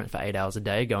environment for 8 hours a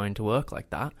day, going to work like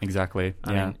that. Exactly.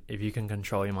 I mean, if you can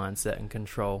control your mindset and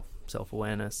control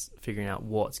self-awareness, figuring out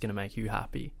what's going to make you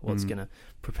happy, what's going to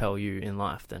propel you in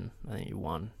life, then I think you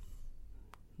won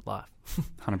life.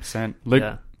 100%.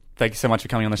 Luke, thank you so much for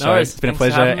coming on the show. No worries. It's been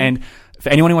Thanks a pleasure. And for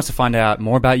anyone who wants to find out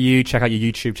more about you, check out your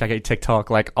YouTube, check out your TikTok.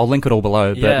 Like, I'll link it all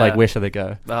below, but like, where should they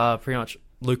go? Pretty much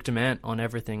Luke Demant on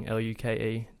everything.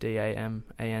 LukeDamant.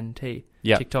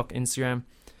 Yeah. TikTok, Instagram,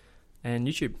 and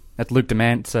YouTube. That's Luke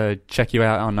Demant. So check you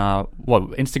out on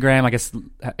Instagram. I guess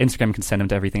Instagram can send them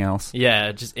to everything else.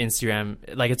 Yeah, just Instagram.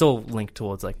 Like, it's all linked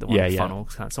towards like the one funnel.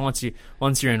 So once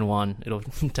you're in one, it'll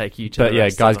take you to.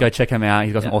 But guys, go check him out.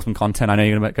 He's got some awesome content. I know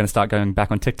you're going to start going back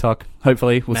on TikTok.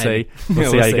 Hopefully, we'll see. We'll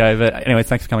see how you go. But anyway,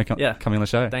 thanks for coming on the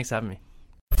show. Thanks for having me.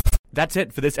 That's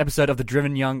it for this episode of the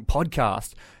Driven Young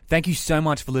podcast. Thank you so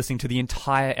much for listening to the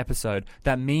entire episode.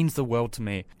 That means the world to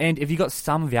me. And if you got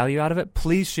some value out of it,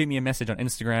 please shoot me a message on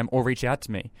Instagram or reach out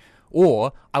to me.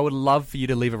 Or I would love for you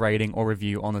to leave a rating or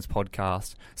review on this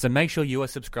podcast. So make sure you are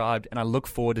subscribed, and I look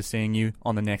forward to seeing you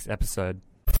on the next episode.